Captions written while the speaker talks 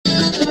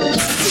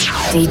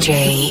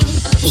DJ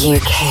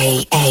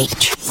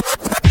UKH.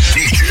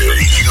 DJ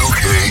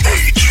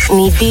UKH.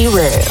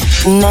 Nibiru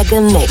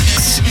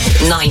Megamix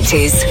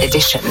 90s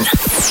edition.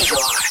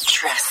 Your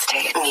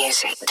trusted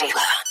music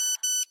dealer.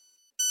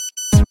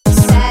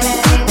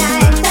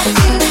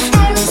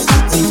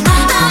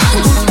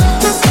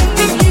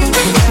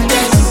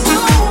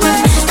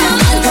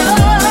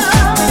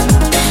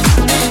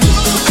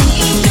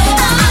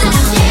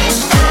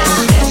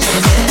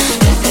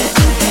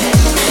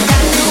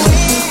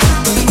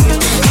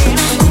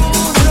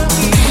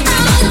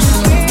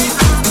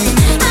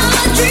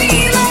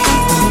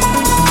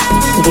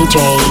 DJ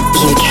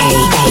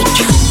UKH.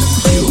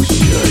 You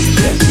should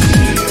get me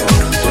here.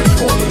 Search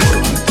for the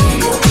word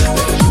deal.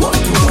 What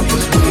you want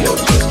is real.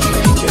 Just keep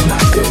it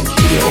connected.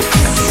 Heal.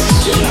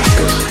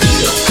 Connected.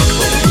 Heal.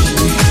 But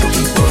we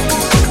keep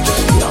working. Just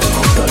see out of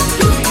the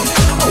dirty.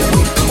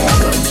 Away from all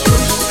the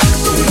jerks.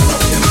 So we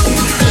love them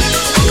in hurt.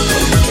 Don't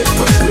look at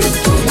what we're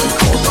doing.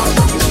 Cause our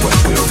work is what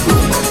we're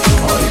doing.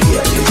 Oh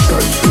yeah, they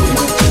start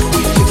doing.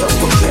 We get up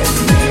from that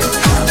man.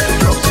 Time the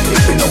drugs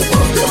taking over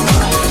their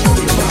mind.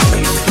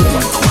 Everybody's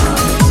doing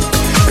crime.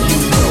 You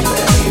know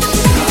that it's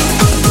time.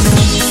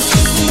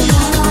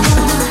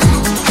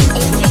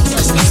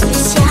 Efectos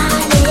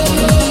especiales,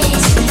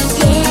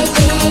 yeah,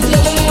 yeah,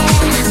 yeah,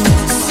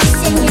 sí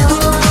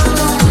señor,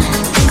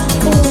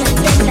 una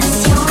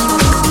tentación,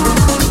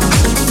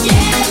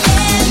 yeah,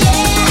 yeah,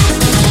 yeah,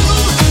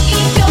 tú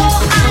y yo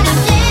a la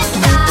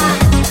fiesta,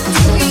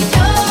 tú y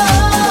yo,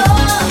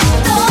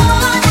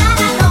 toda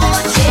la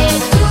noche,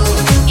 tú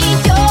y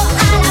yo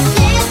a la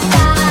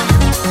fiesta,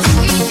 tú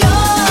y yo,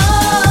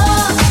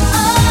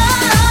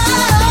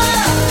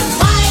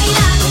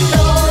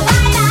 bailando,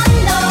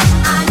 bailando,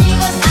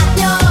 amigos,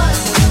 adiós,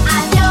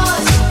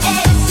 adiós,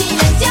 el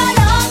silencio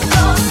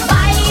loco,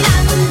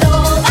 bailando,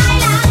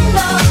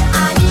 bailando,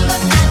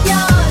 amigos,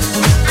 adiós,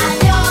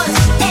 adiós,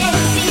 el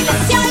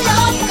silencio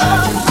loco.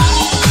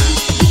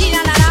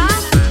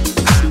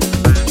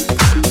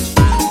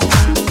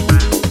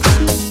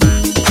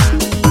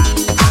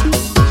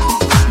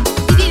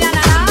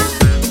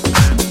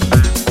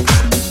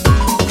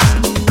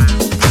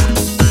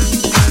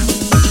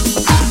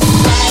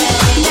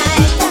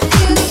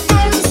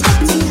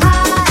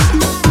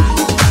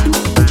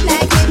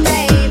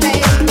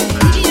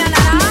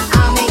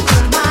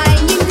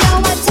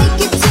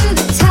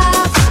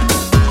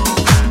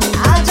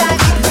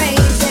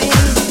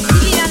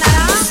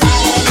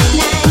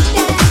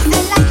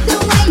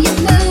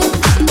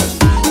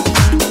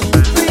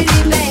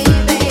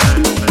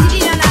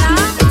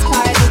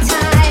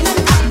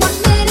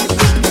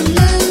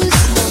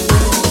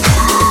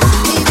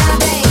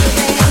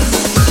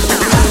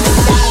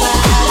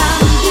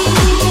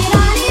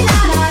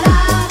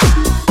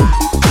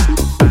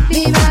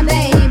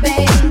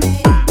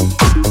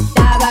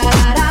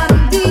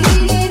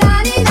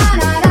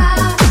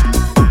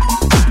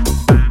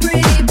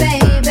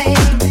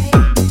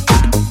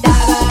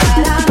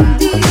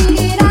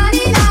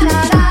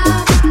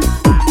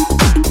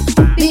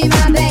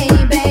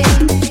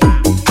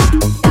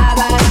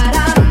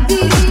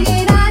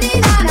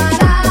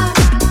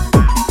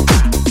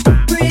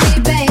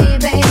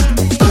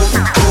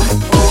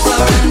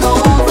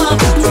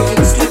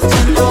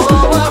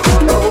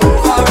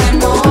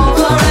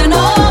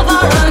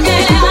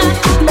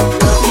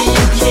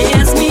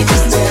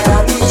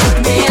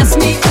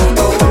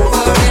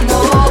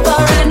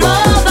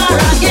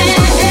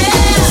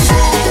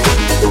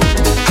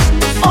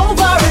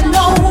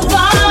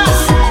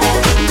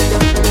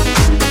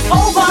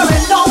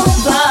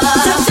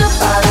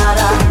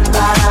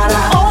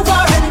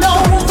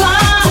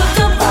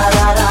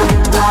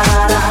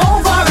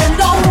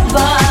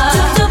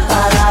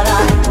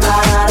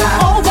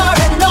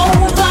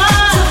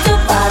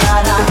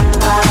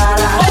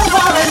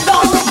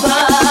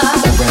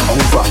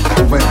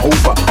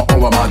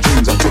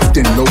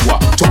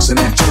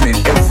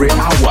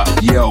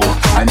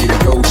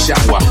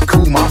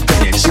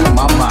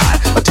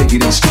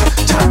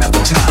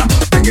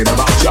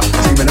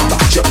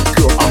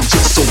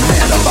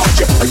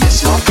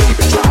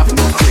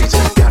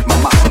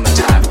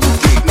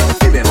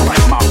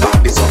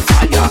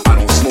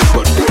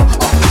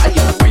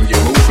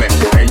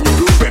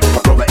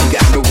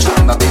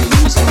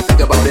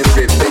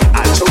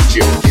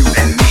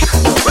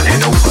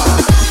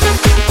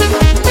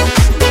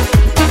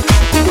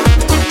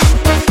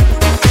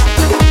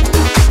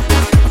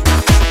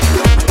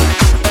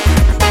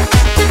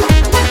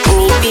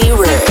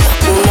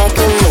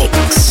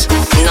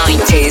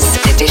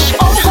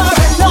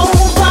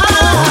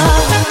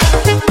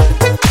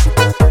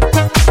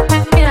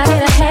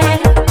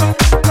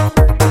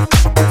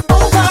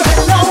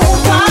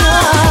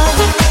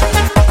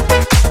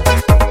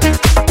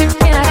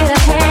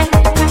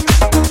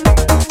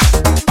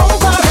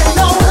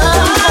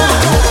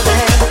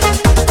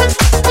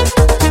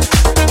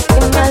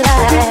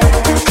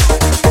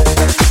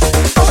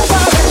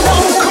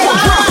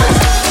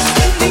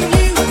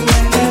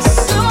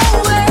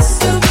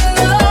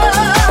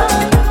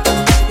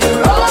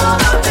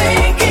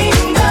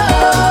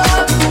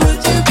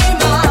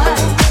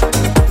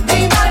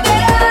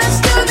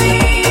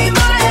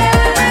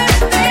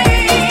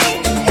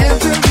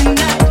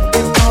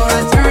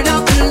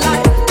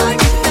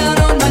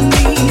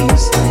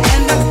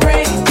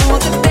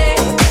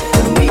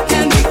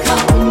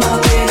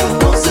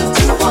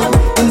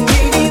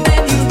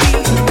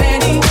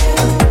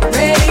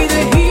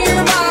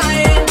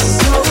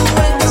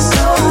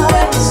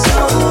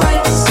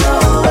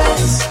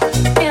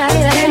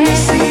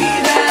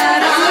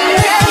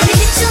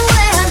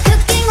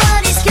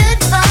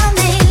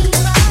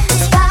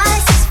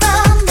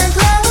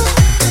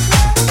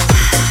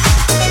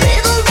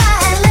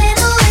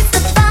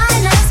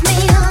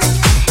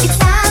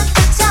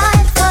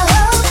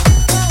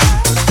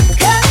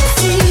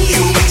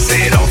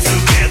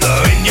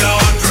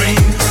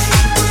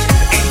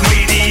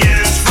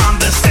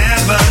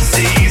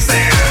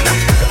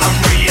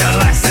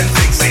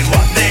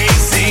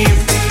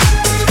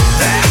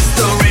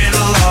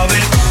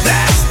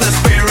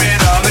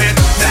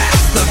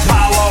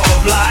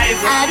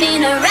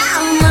 been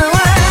around the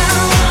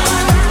world,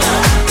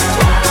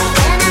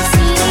 and I've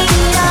seen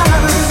it all.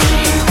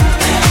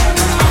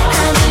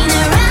 I've been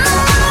around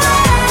the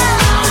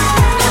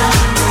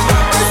world,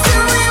 but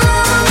someone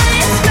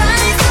always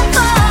rise and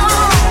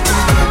fall.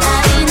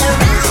 I've been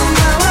around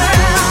the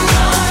world,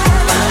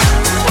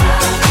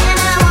 and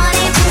I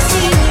wanted to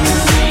see.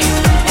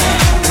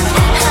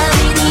 I'll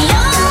be the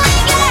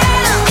only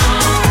girl,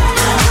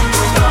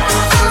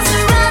 all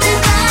surrounded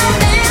by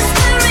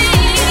mystery.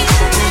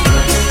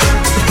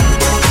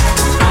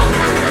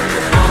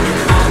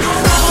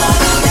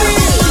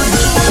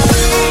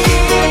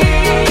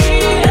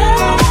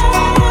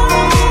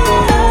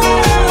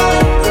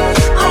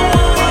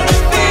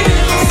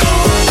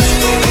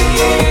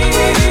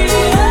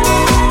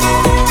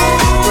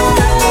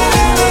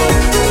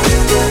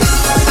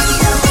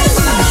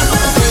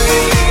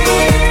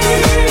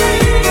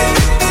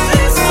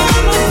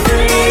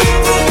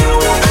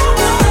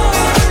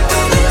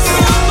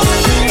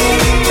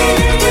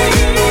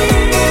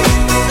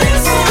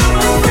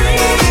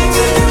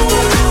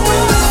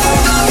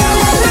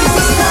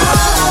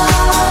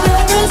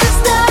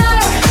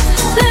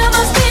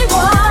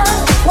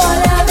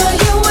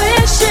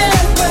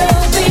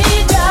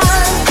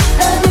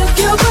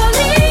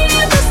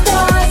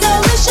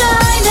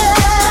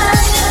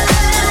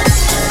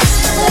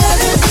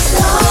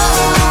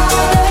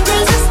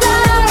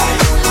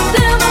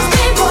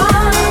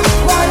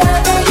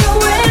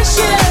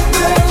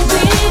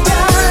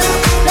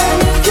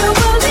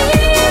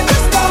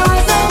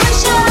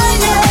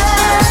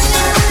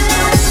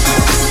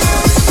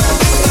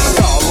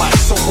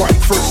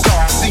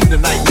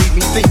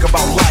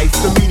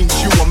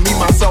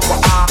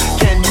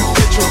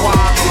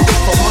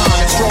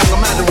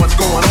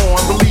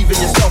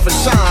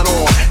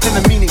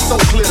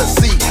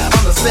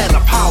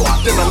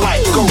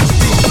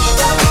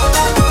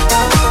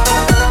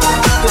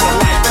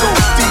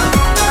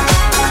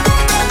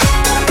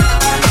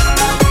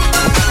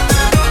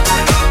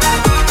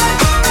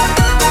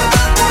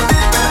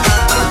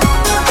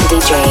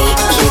 DJ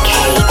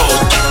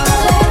UKH.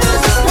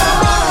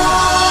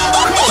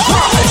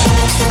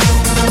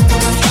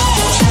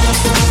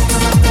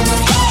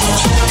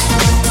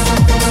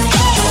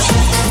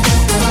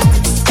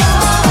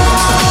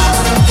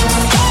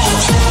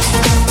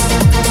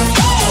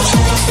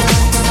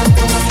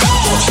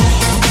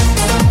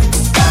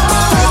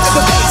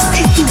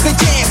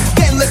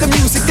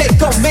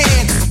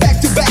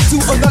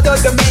 Another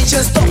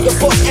dimension, stop the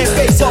book and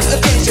face off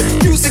attention.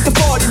 Music to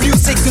party,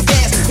 music to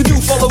dance. The new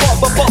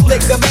follow-up of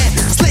public demand.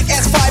 Slick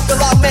as five, the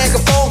loud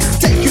megaphone.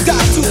 Take you down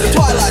to the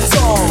twilight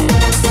zone.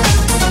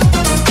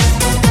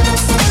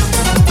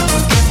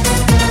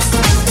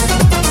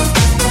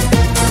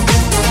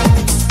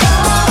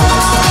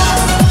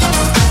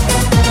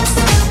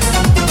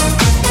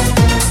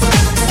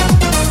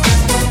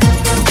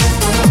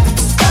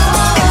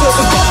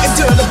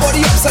 Turn the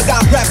body upside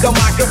down, grab the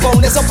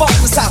microphone as I'm about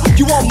to sound.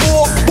 You want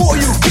more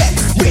you get.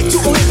 Way too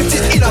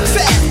unlimited in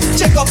effect.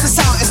 Check out the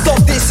sound and stop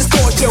this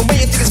distortion. When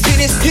you think it's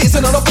finished, here's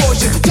another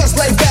portion. Just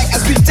lay back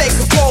as we take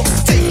the floor.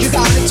 Take you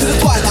down into the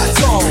twilight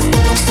zone.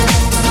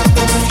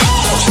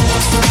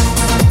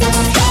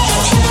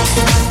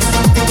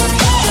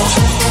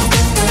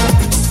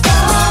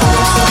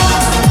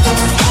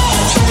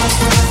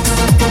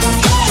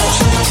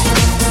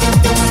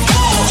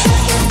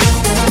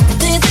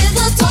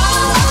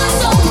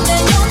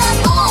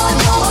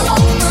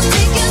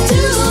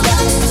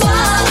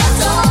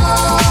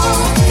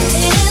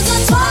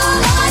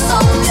 Twilight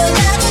zone, you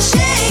better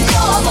shake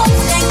your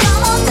bones and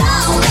come on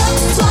down the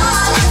twilight.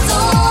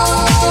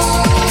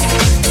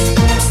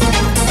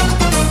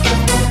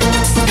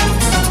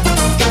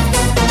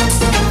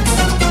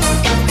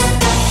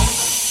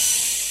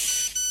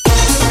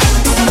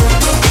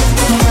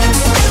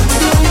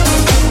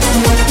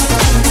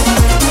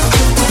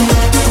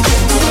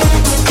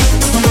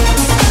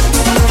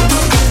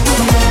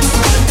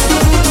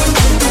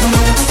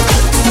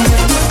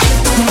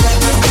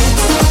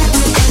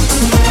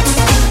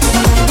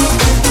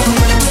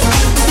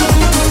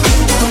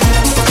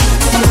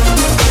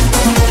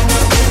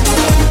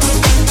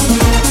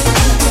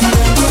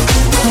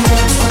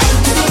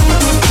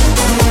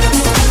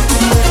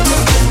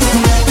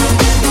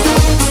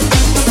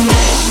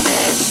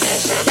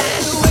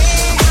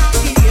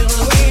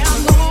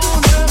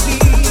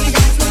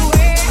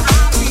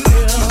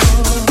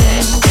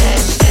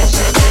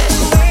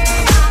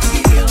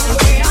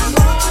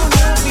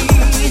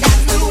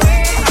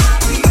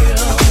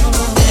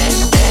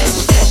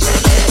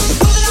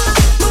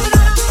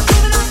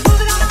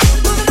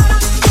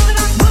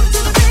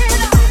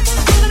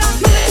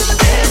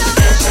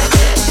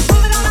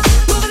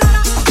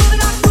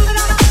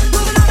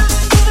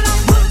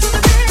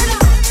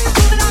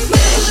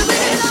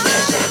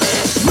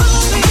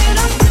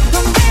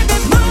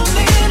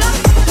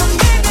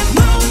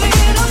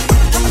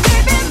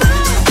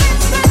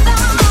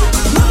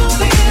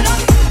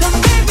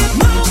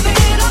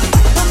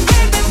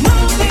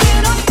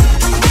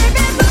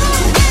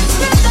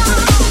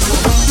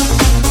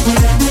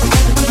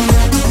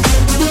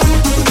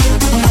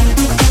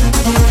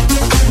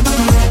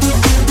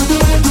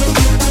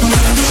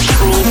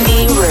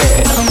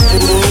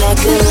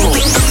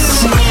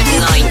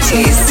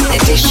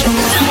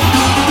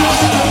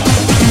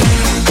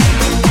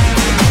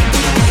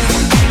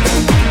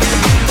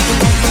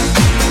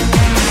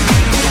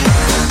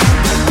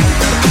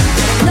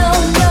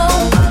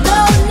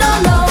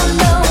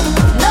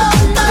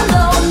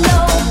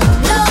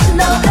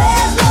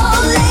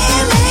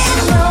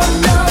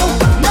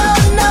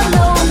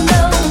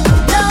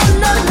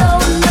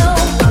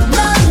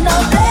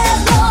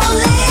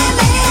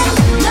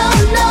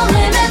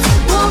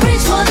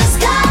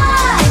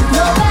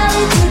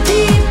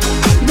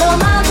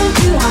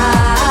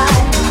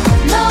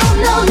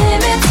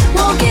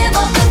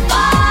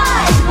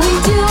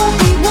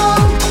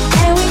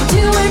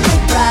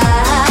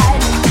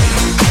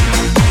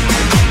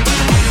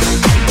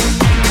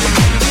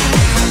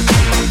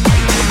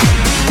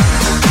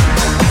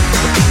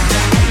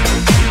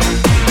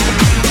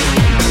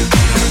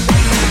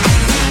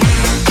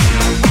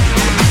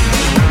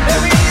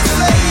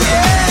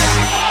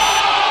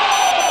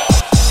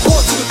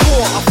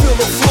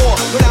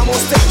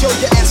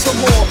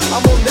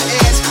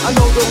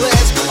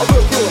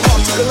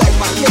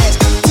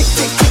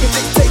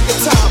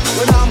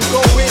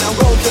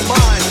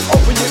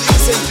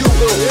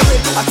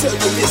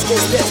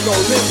 'cause there's no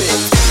limit.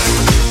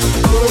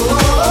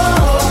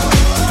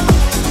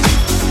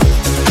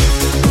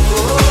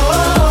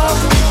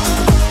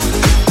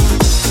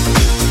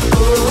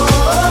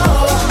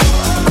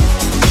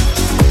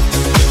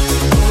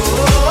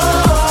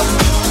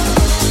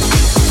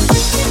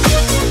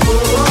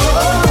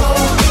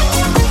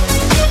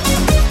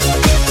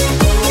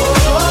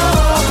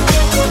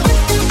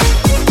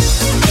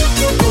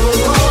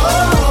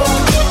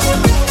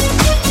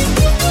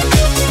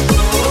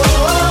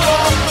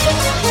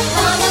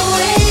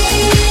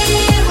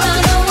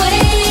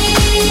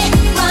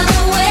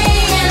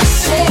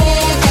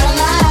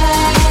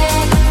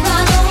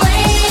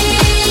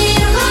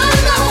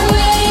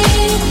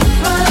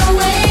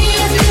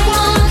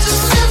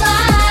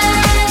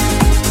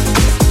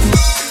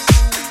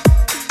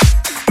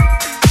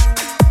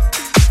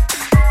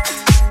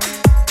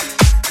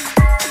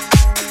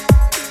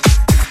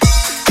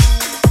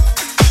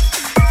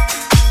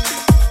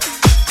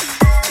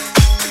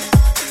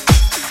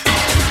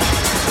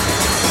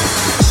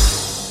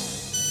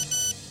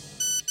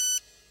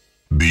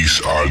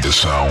 These are the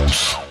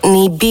sounds.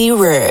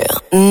 Nibiru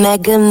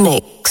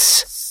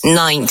Megamix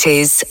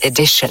 90s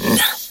edition.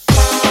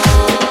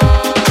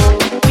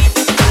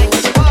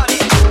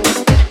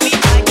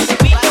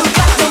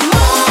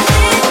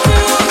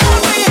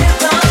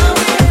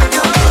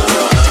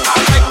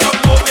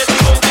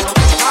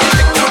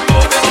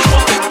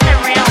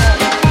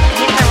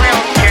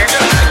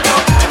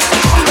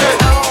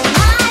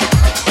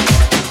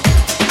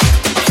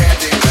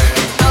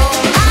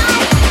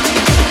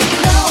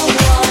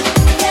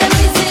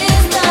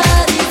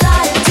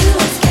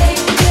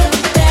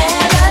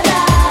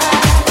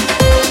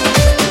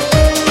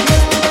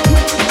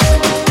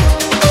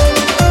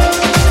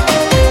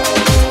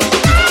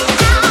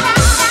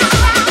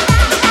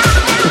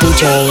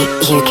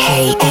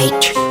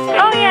 UKH.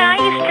 Oh yeah, I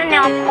used to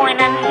know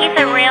Quentin. He's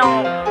a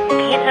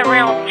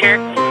real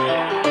jerk.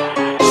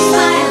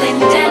 Smiling,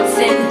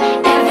 dancing,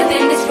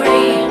 everything is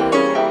free.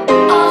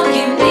 All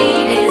you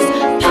need is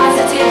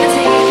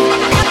positivity.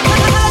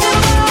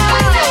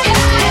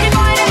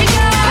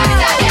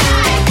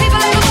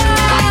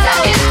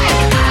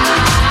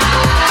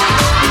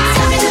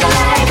 Step into the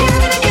light,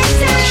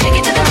 shake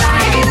it to the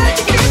right,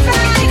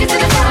 shake it to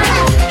the front,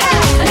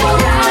 and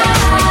around.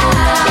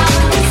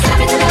 Step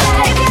into the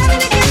light,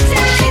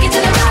 shake it to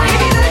the right.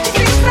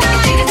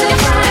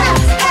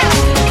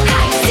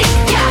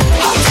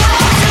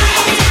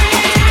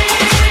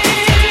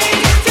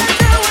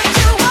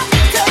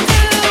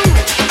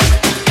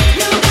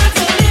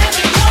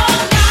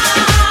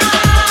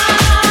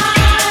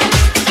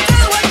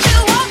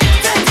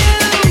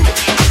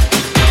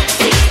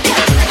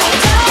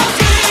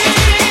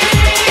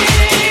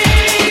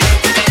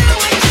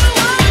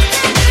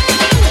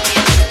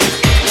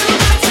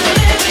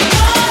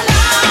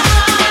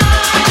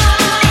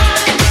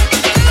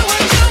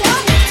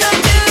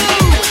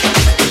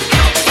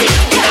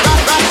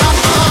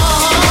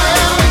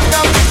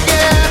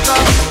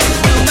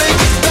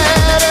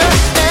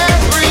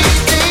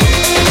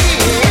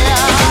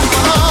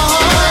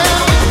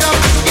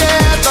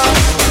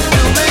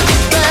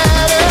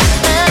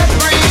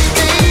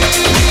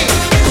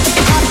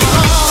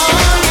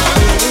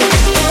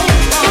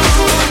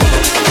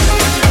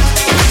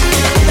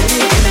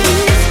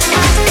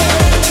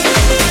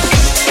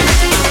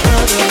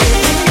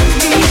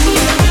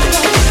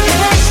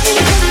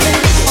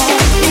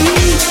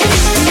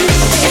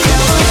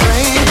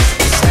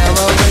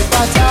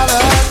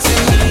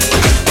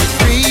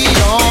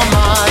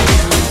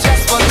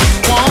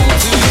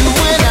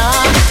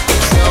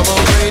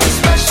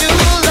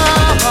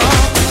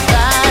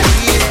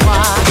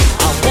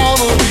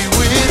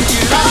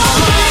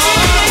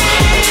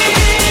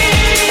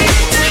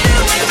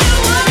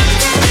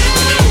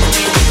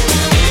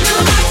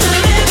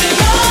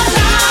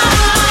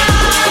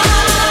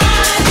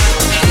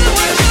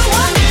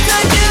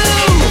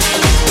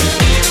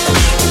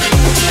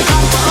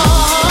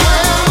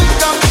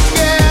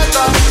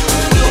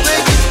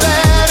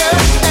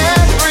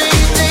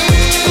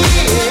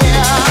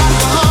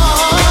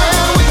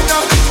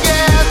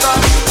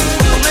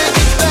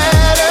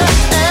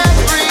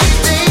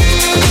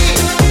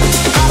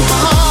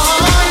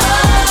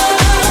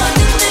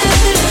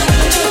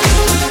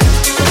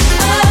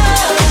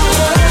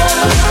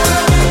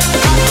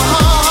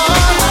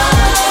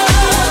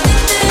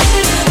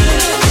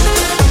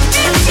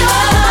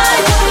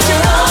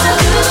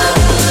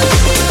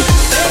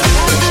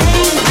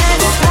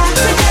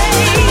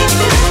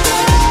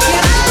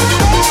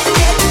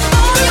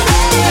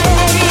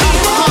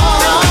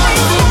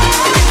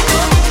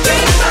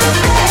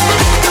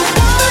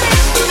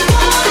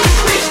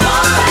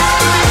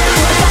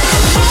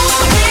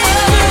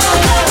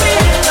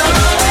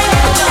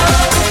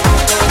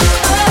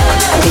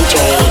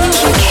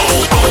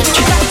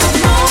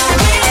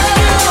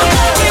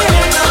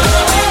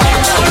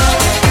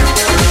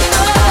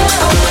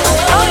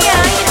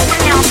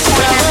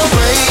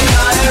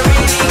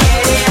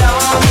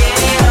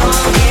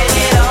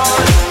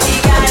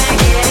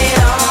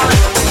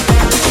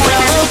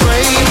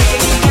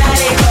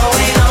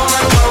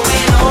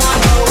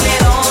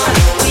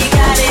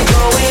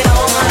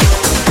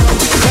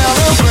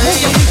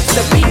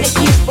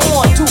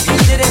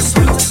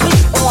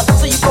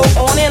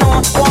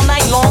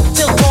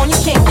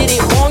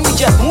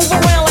 just move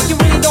around like you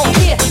really don't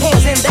care.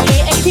 Hands in the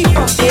air and keep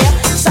them there.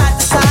 Side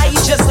to side, you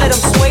just let them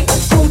sway.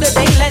 Through the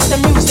day, let the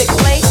music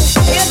play.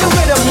 Hear the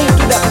rhythm, move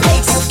to the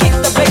pace. Kick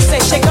the bass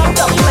and shake up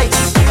the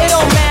place. It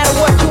don't matter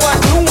what you are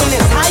doing,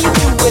 it's how you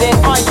do it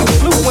and are you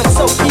fluent.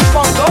 So keep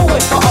on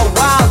going for a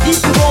while. Deep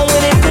you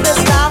going into the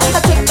style. I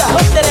took the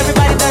hook that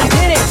everybody done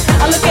did it.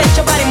 I look at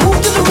your body, move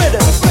to the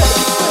rhythm.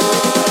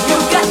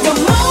 You got to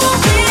move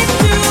it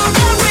to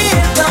the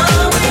rhythm.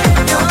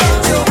 You got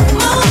to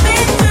move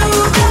it to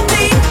the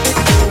beat.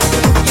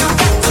 You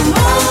got to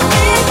move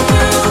it to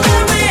the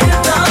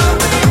rhythm.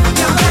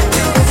 You got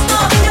to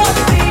stomp your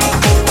feet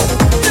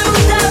to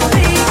the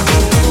beat.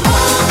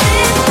 Move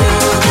it to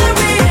the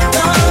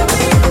rhythm.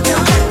 You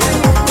got to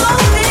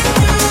move it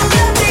to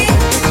the beat.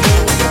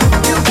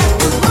 You got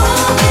to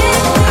move it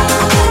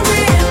to the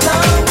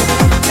rhythm.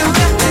 You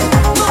got to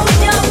move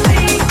your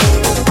feet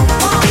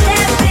on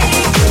that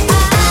beat.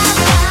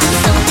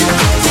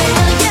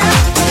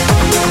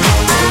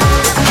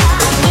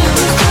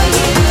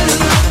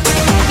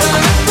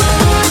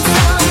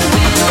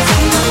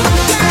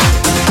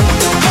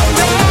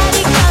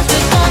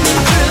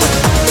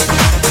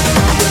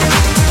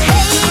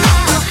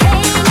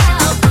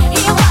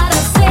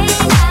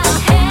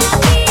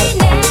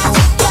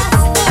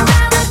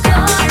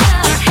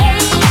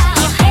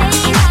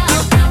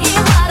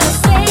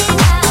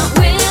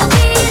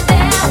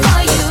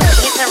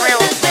 He's a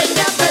real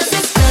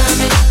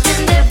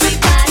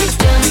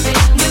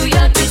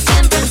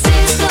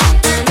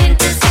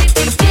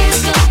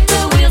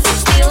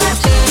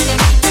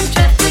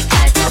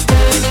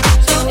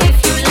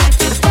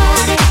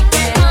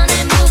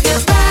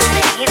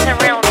He's a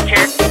real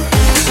jerk.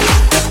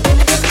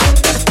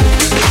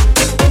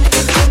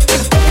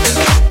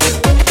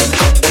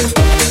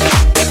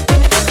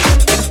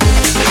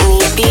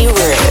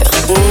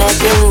 Nibiru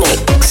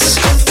Megamix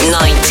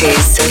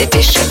 90s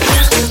edition.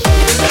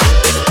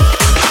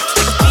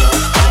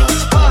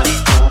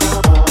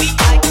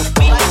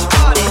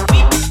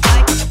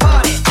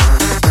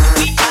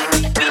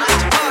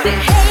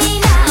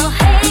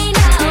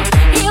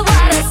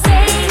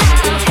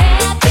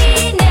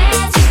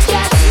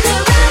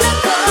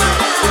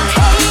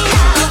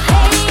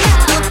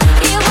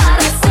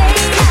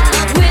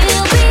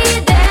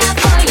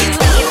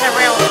 He's a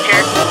real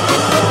jerk.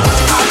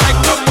 I like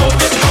to move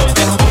it, move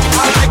it.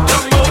 I like to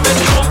move it,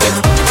 move it.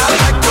 I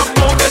like to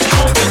move it,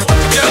 move it.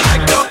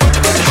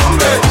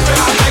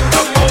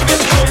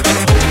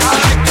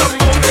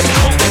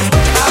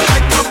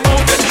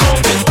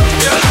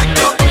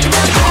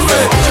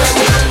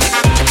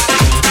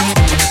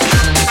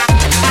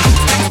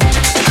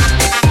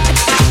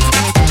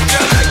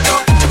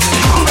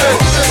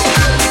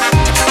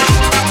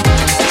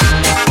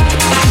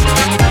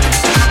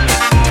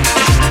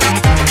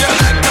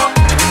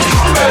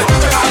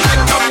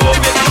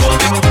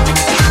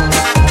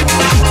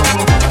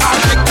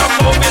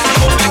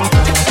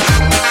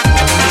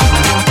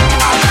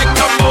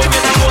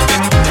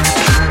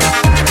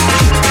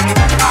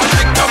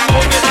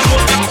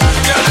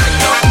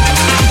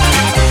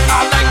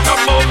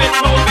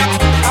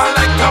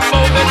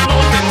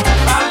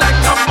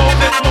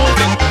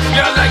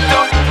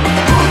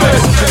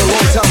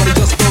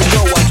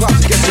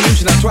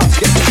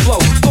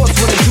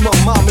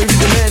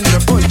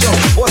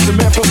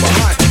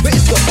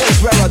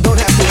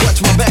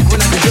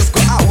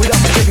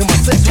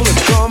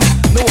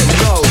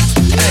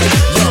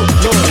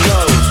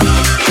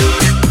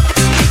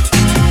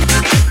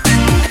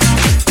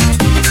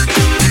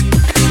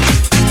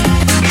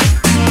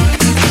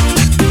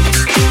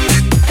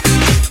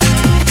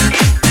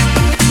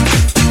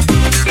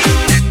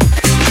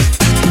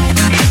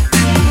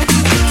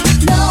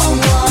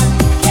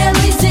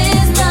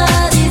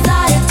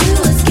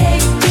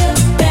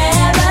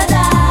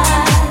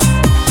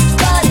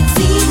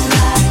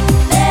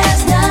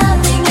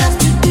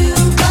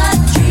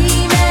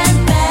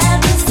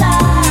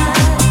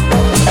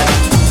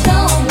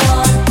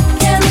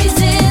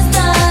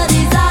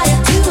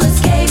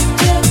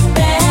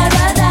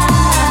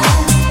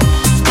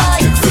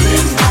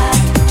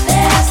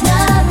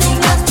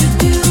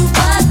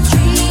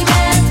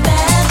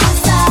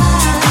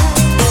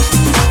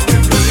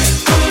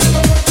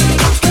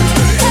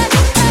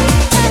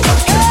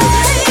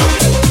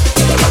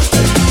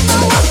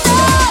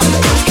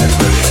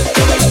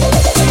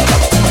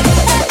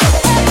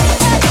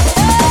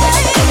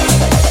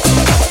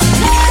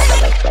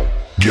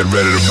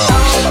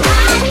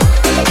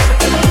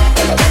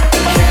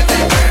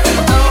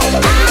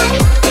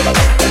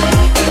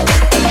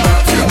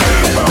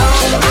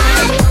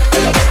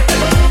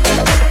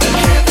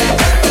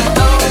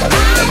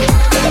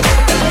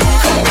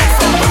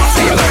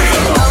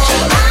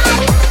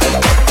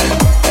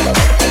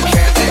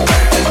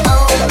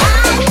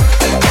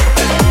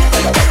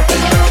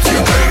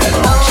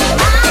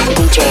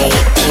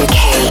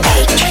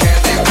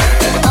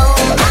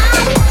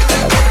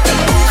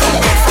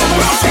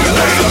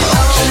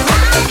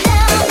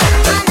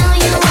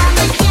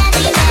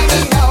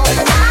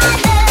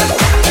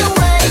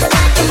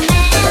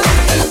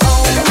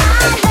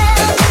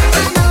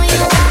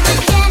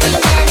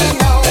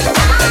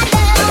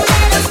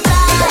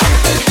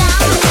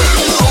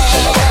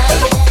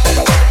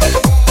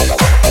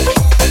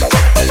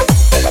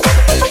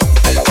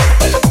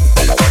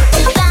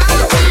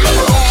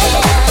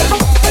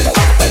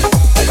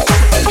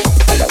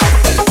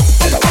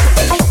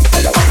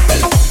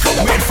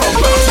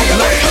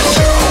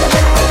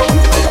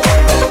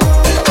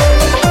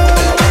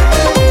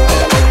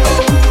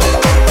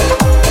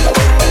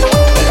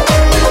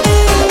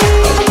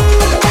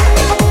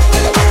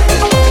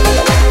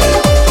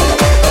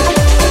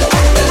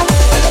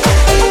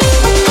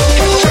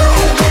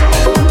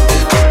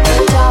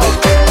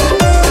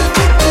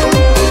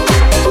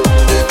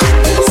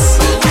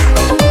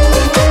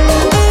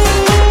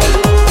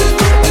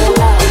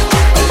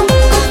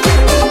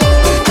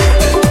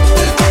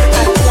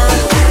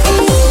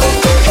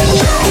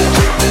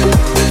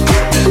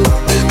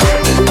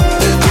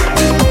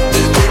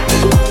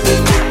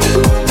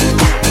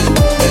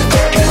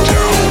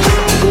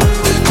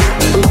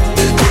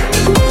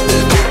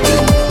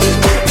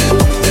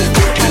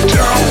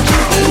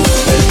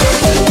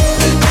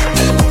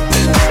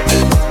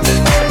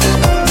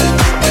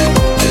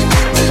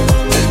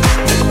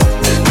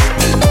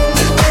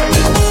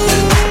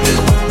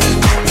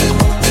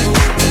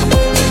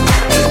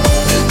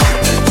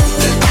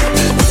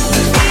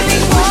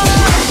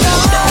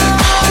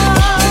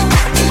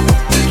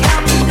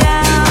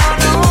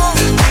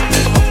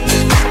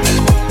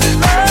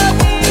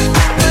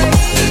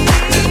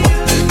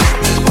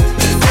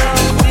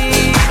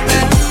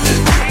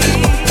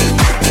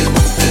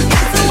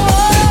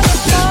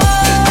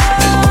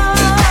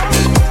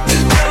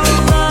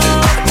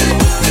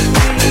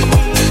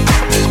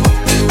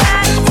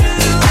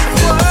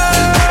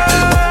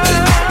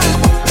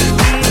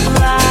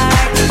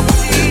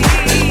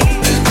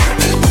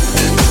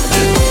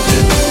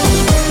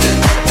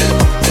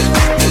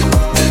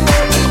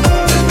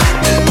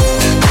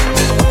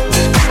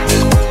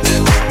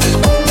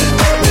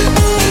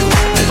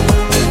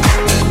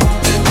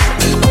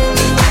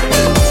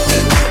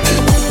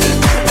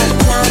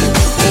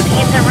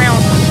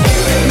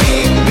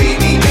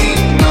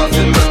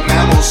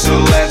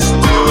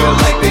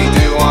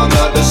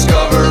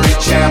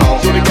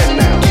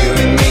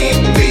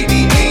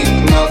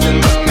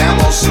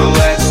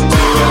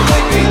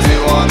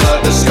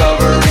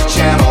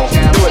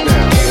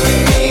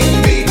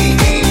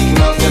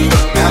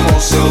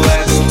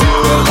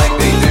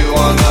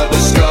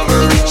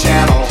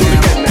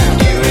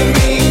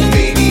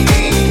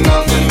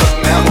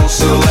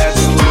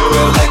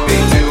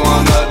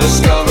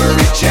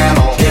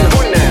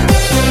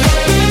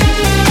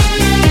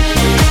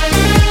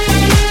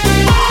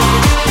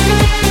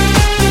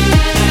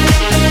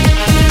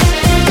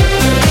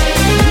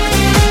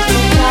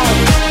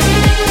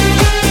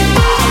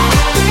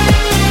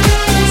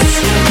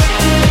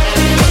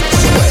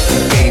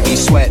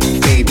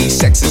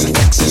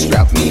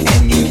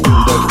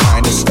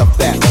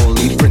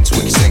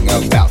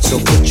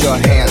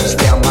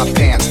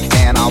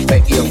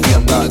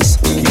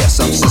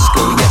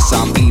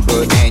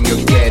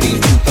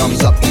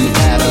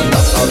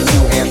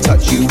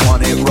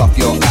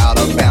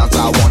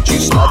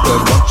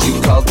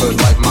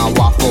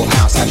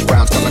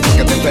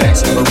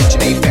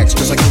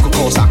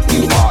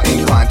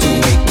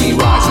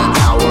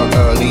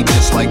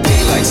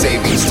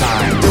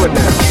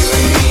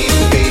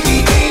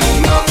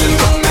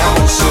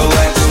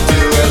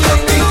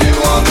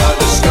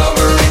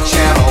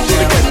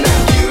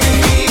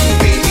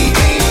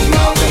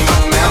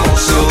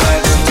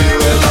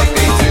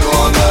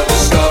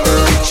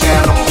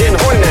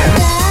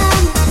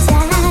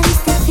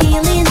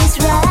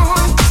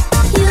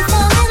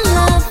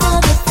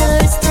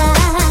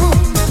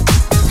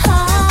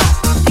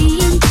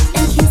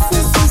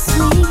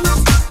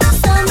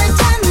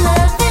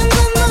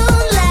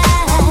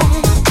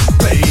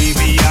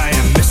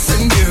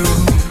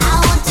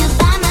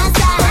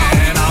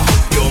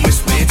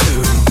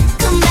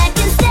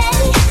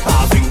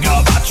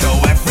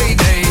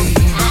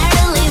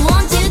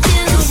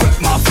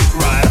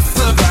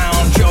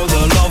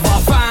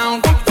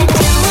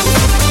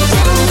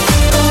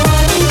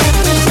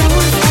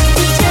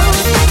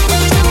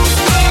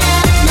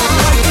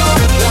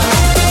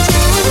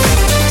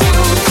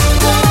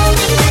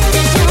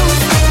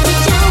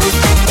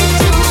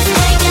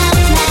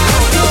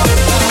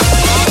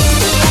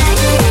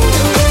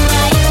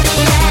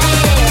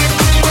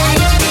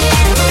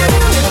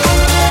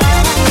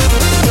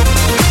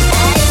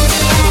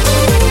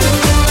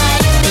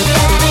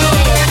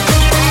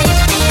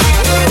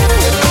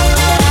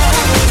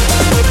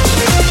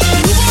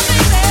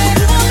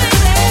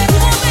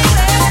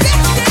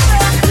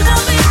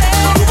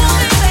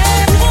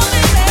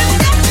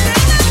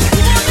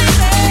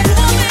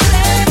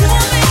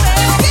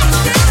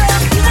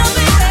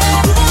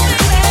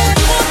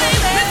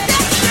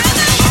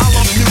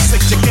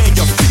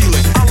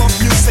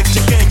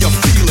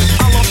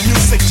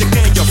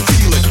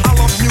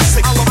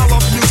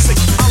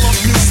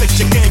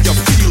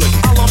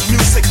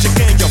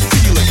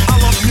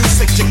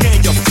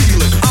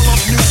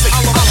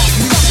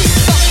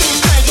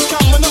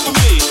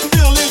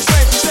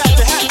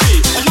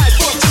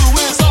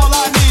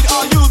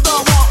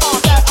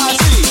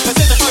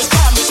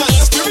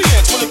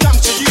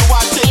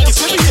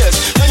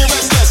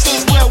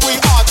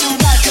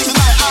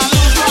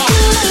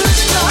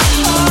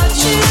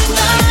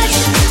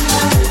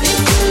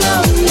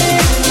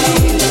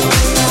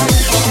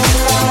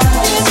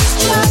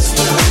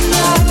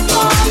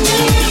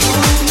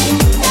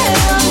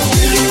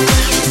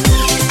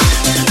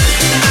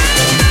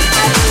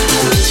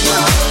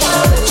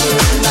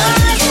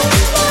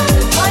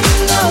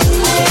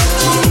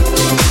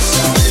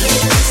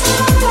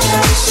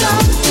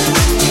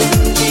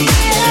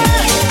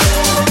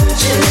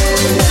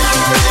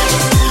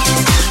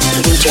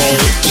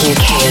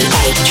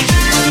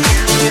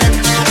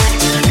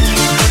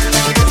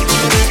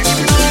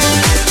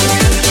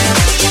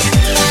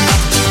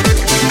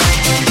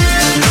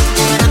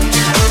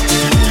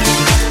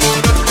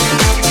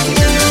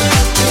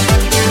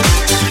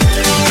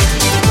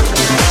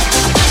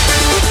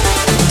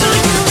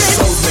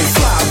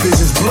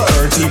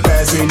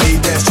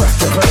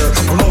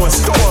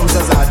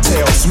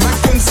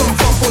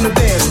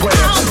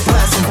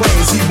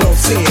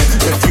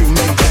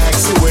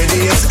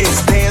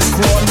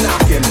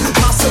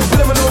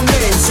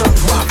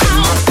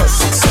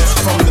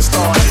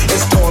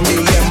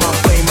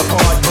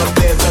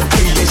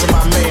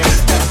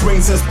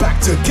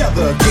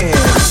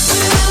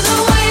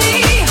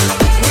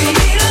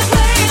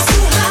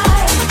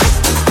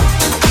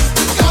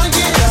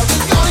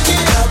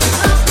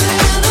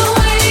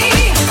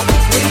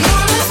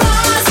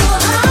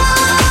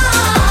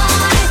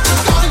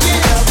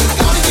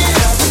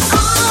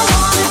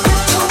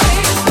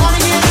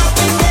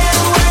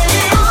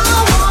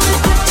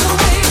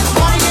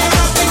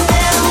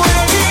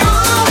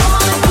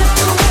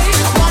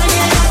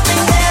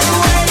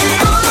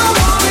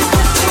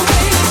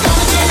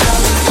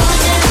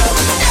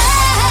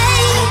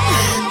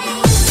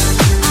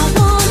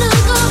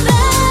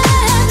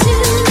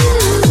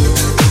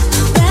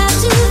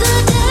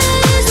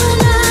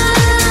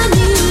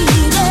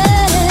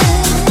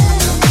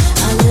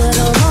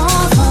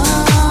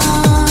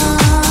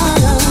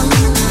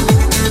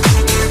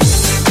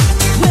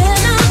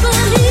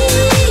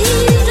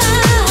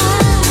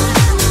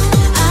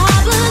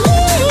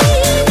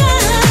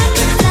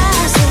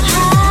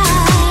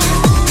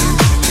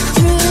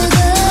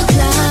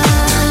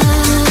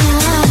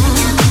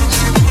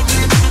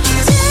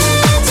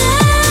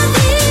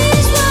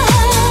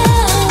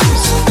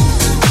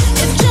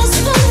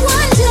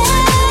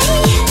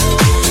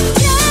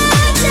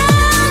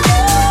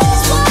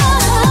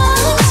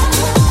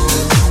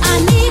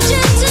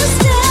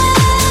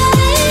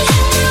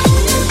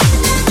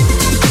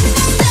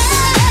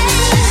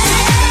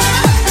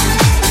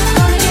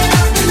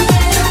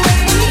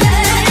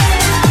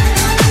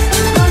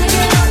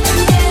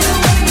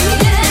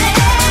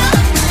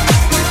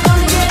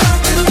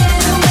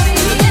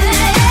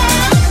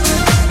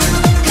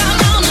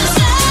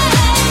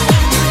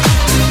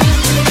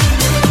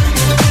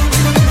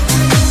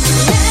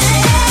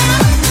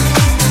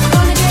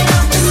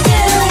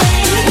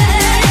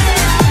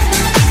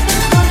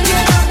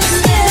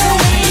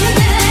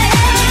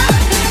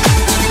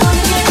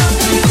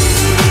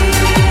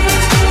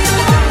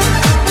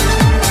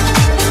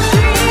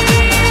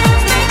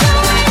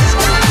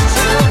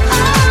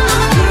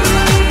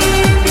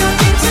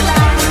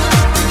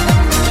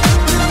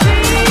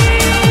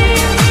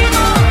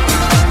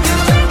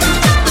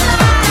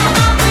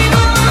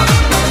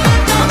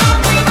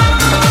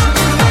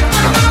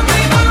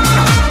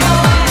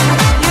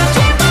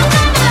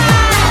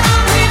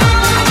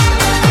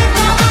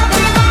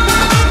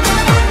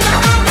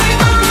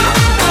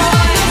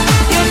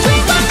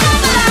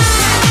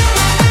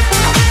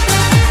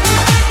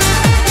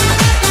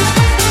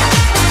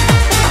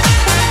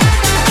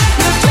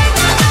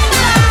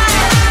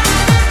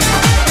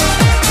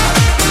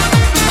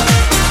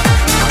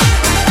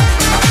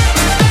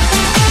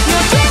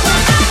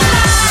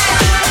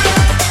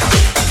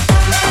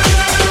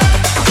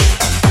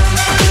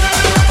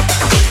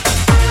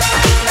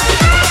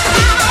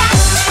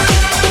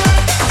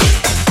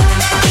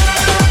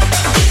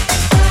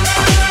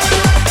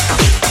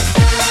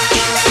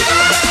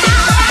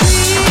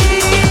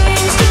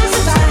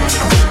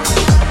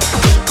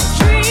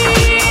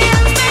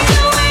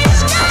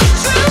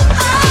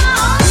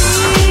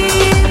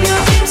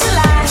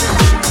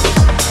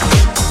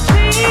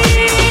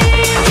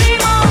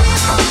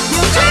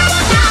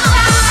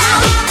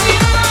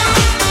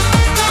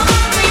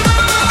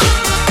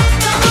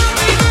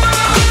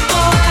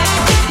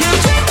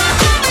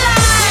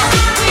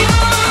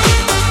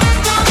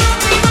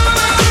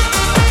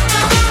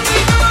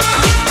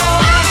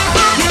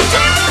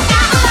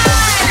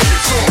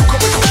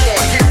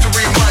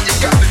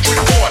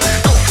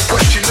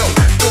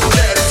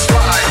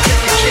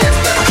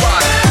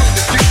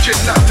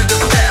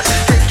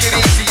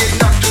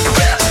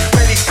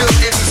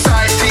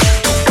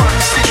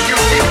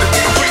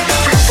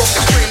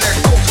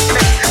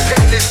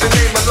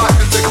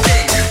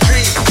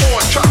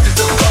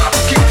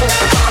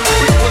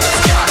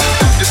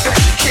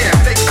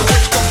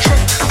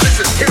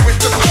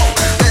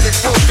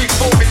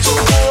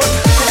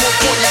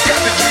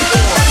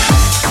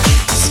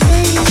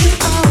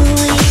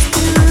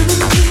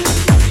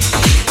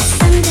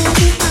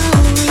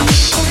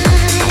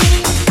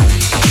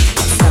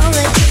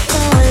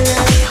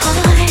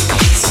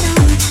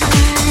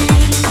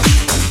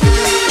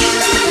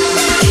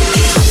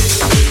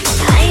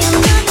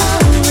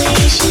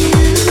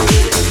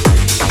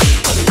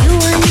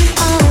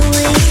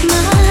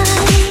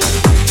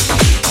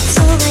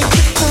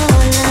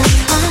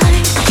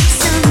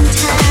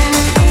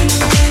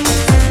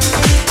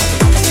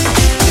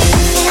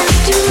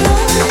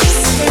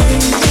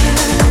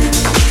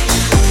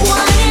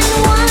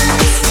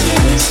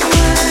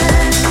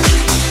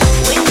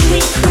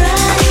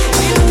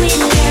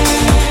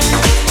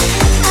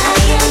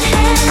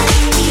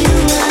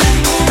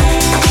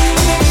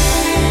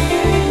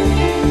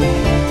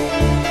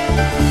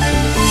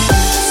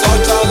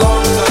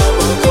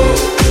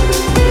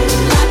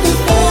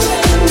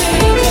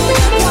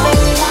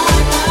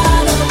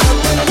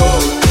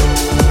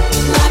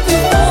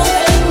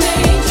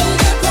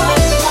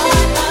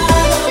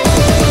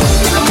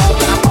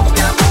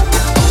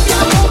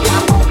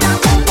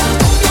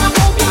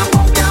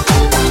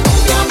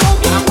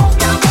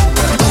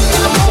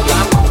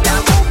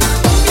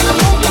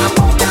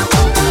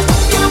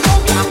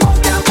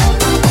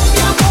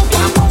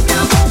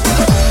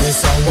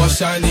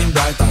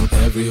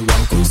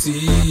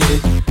 see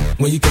it.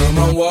 When you come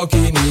on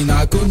walking in,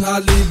 I couldn't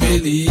hardly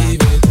believe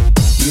it.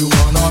 You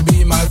wanna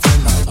be my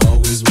friend, I'll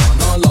always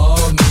wanna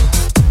love me.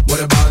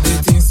 What about the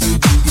things you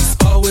do? It's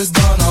always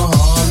gonna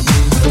haunt me.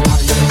 Why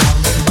you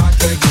coming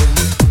back again?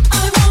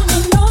 I wanna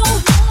know.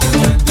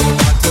 When do you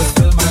want to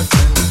still my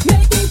friend?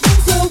 Making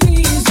things so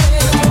easy.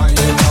 Why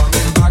you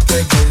coming back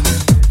again?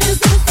 Is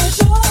this for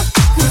sure?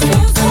 'Cause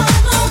this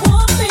time I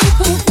want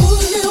people who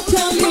you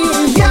tell me.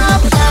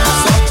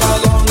 Such a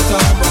long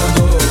time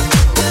ago.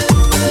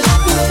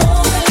 Like a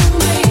falling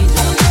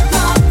angel, you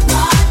pop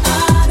right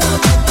out of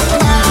the blue.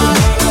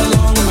 A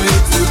long way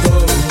to go.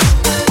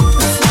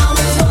 Now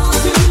it's all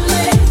too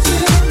late to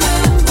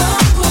remember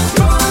what's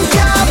wrong.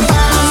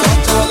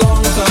 Such a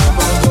long time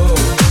ago.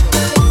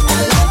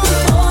 And like a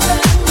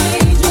falling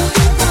angel,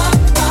 you pop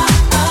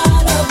right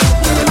out of the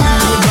blue.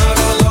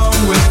 A long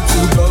way to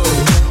go.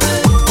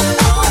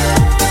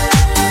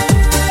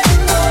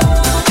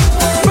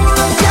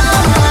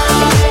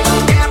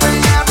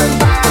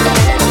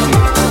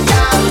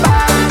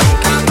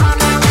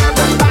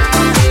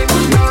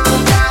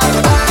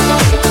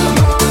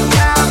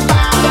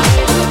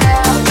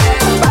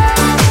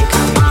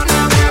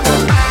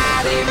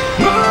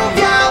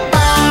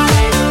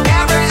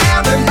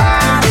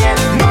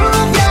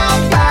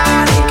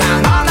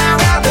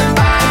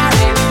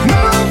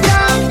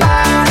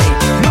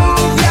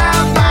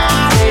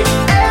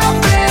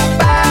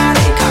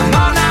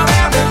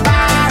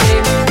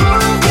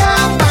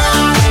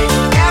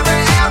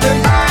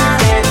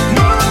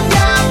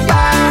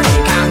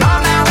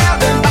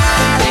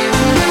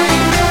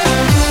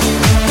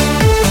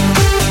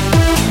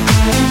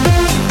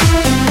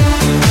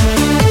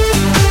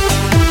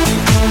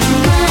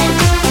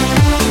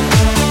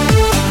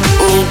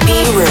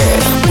 Nibiru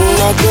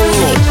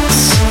Megamix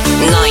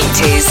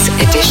 90s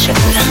edition.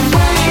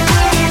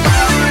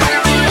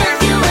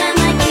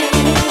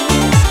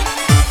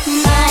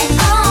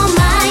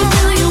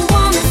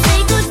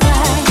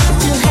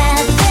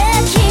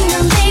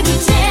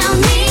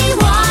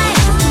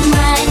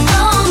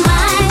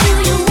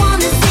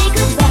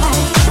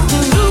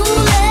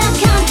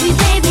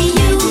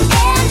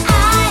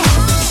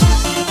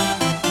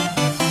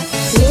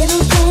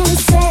 Little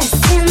princess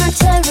in a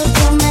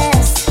terrible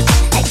mess.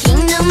 A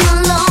kingdom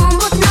alone,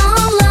 but no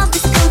love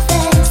is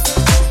confessed.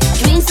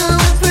 Dreams of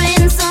a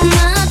prince on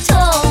a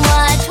tall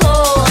white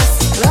horse.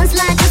 Runs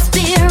like a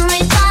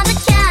spirit by the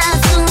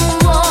castle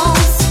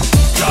walls.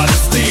 Gotta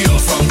steal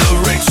from the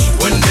rich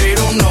when they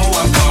don't know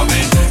I'm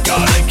coming.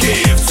 Gotta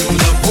give to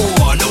the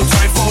poor, no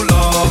time for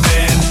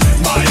loving.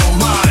 My oh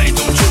my,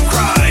 don't you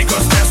cry,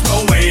 'cause there's no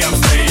way I'm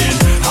staying.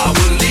 I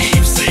will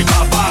leave, say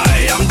bye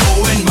bye, I'm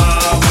going my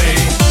way.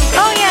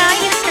 Oh yeah, I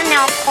used to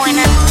know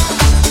pointing.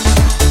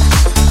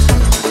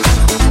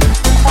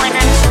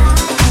 Pointing.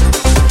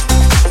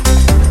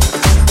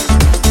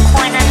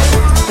 Pointing.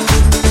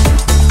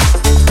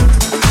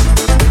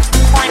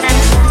 Pointing.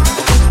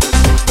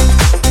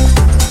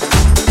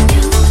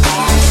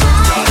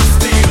 Gotta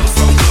steal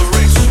from the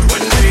rich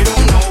when they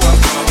don't know I'm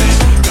coming.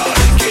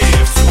 Gotta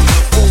give to the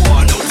poor,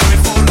 no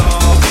time for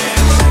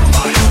loving.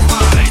 My oh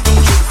my,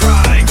 don't you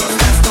cry, 'cause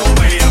there's no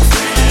way I'm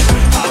staying.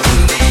 I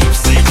will leave,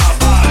 say bye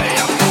bye,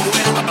 I'm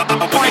going my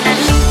way. Pointing.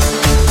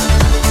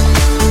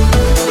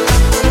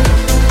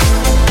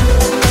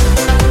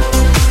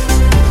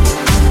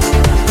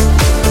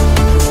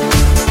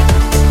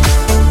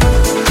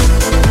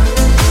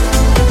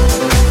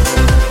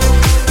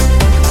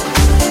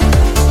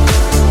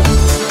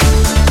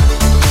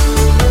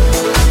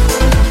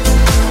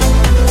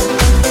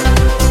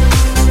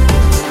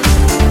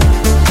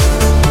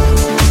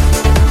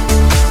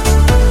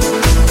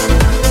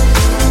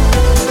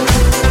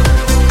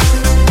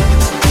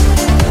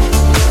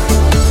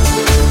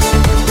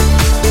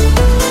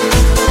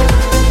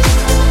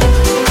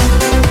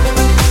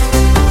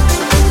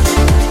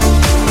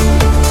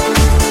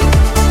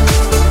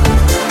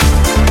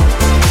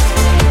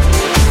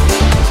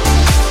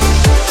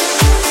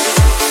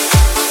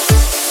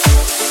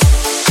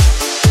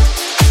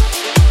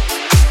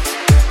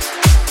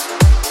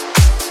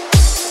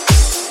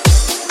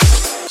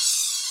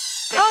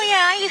 Oh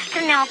yeah, I used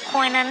to know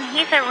Quinnan.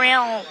 He's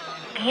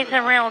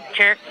a real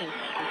jerky.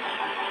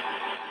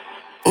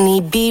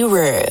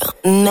 Nibiru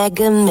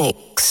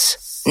Megamix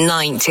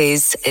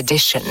 90s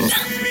edition.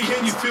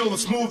 Can you feel the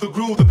smooth, the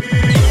groove, the beat?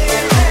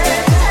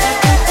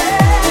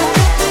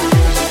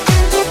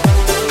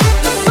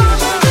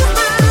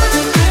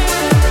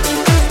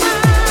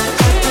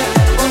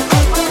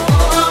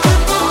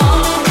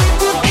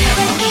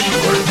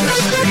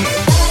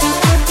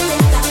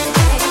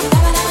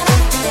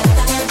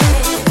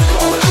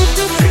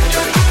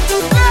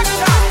 You got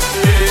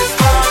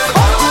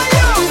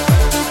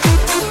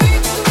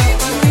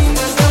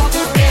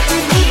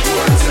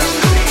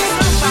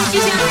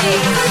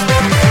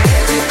me.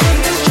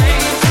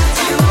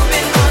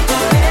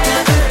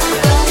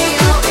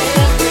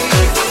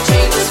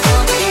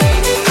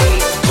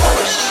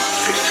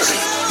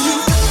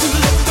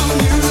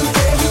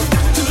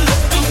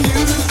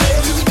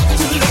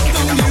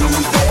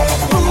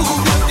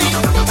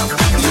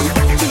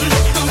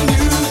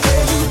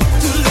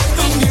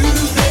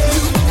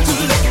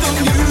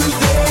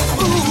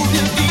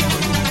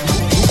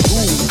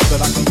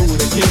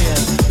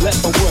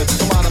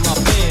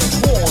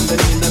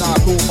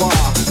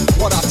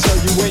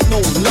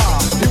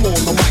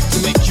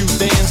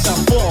 dance, have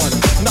fun.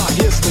 Now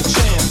here's the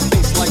chance.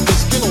 Things like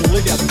this can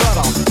only get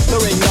better. There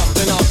ain't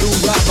nothing I'll do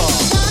rather.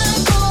 Time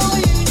for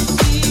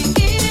unity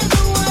in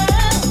the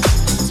world.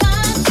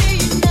 Time to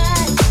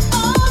unite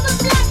all the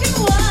black and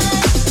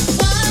white.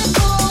 Time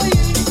for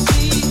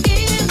unity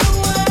in the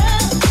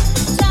world.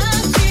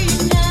 Time to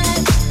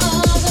unite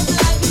all the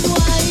black and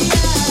white.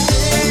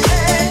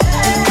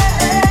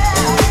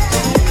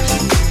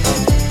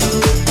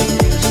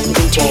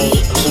 DJ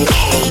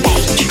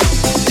UKH.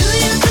 Do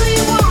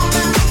you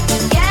wanna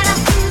get up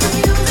to the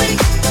music?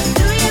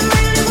 Do you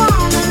really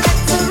wanna let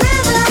the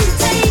rhythm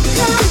take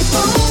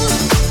control?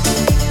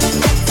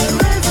 Let the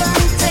rhythm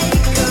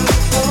take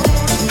control.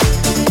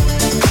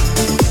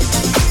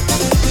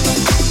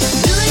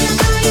 Do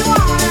you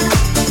wanna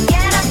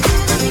get up to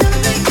the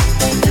music?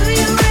 Do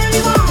you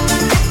really wanna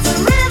let the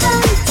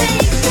rhythm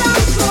take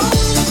control?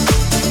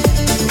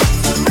 Let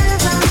the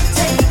rhythm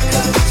take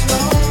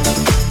control.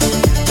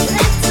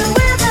 Let the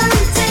rhythm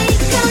take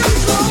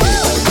control.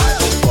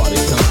 Party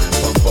time,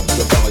 pump up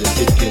the volume,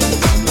 kick in the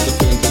rhyme, let the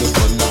turn to the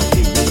sun. Now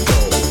here we go.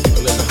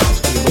 People in the house,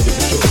 are you ready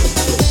for show?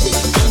 Quick,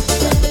 faster,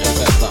 faster, and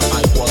faster.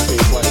 I want to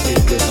right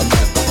here with the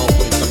master.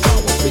 Always the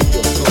power, free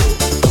your soul.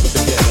 Come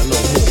together, no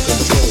more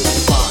control.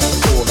 5,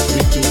 4,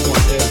 3, 2,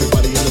 1.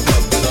 Everybody in the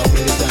club, get up,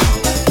 bring it down.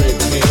 Wave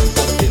your hands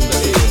up in the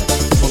air.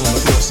 On the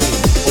floor, sing.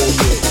 Oh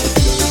yeah,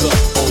 feelings up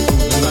all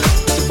through the night.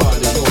 Let your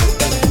body go and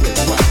do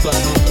it right. Start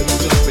humping and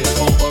jumping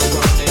all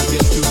around and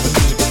get to the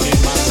music in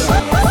my side.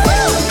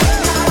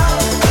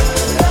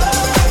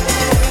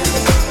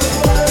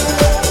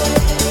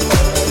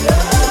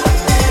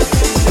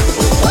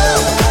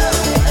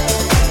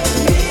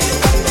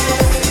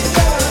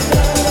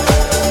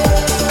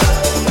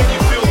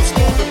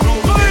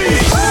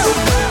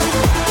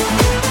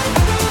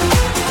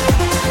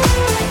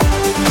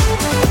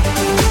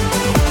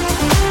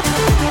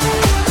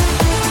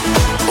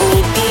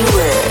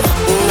 Nibiru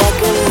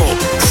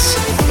Megamix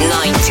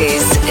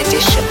 90s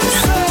edition.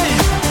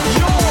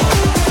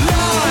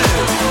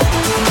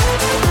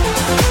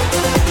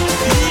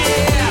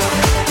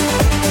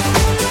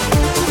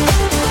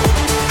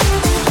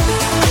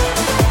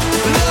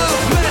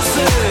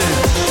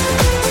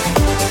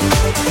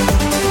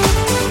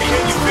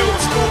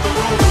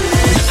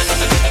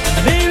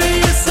 Baby,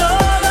 it's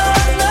all or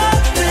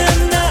nothing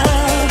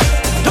now.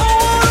 Don't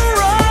wanna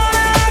run,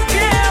 I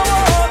can't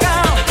walk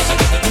out.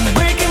 You're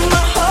breaking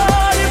my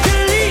heart if you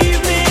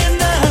leave me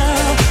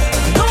now.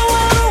 Don't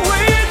wanna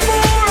wait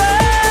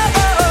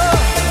forever.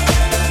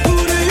 Who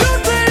do you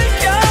think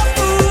you're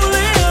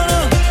fooling?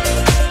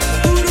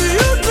 Who do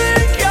you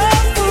think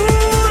you're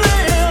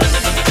fooling?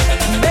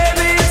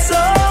 Baby, it's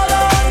all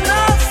or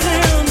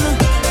nothing.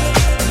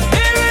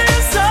 Baby,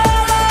 it's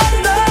all or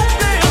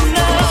nothing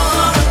now.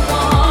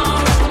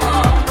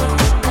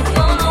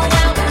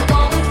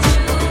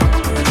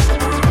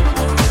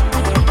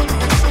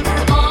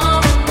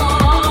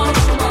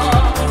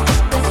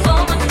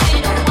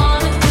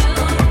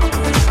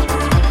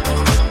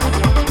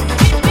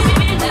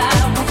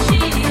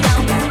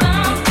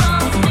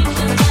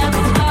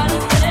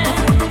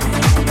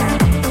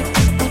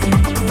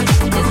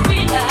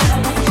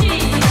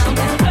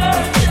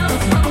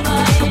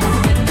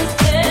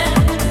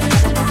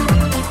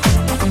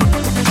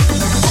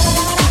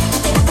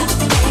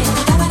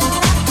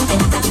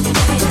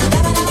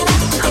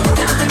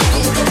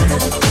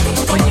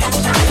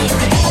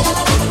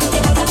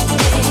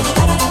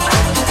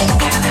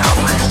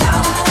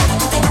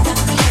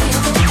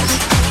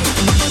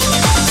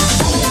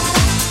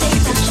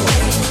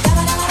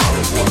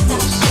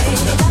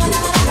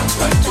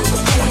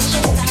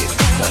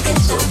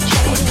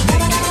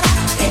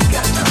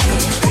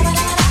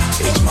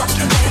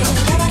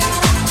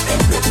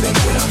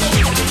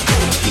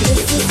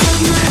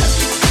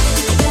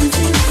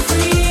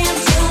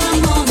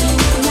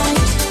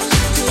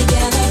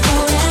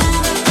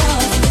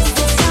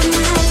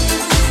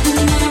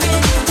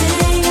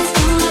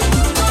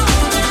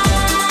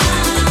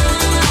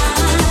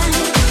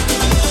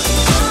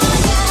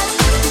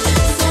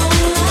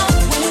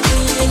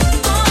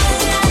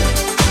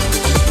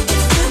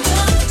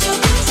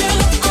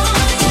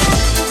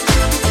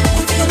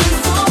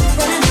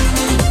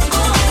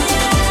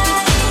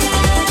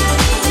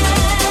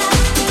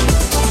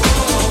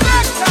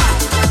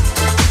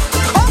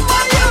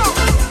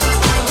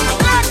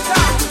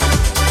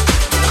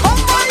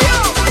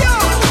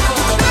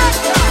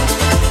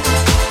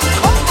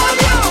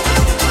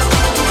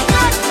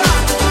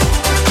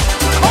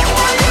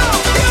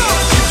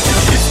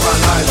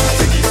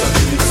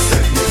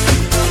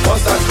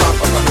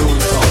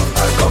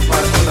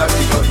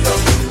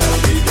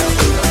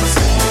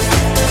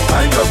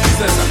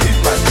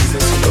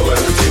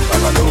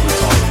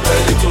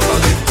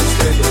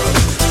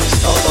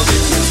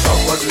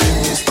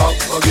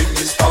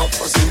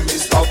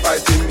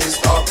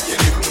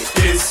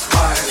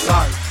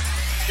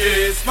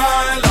 It's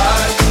my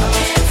life.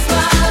 It's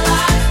my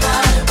life,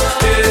 my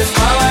brother. It's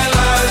my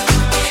life.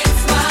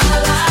 It's my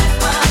life,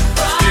 my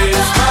brother.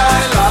 It's my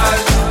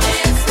life.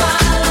 It's my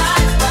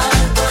life, my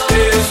brother.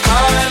 It's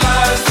my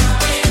life.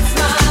 It's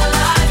my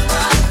life, my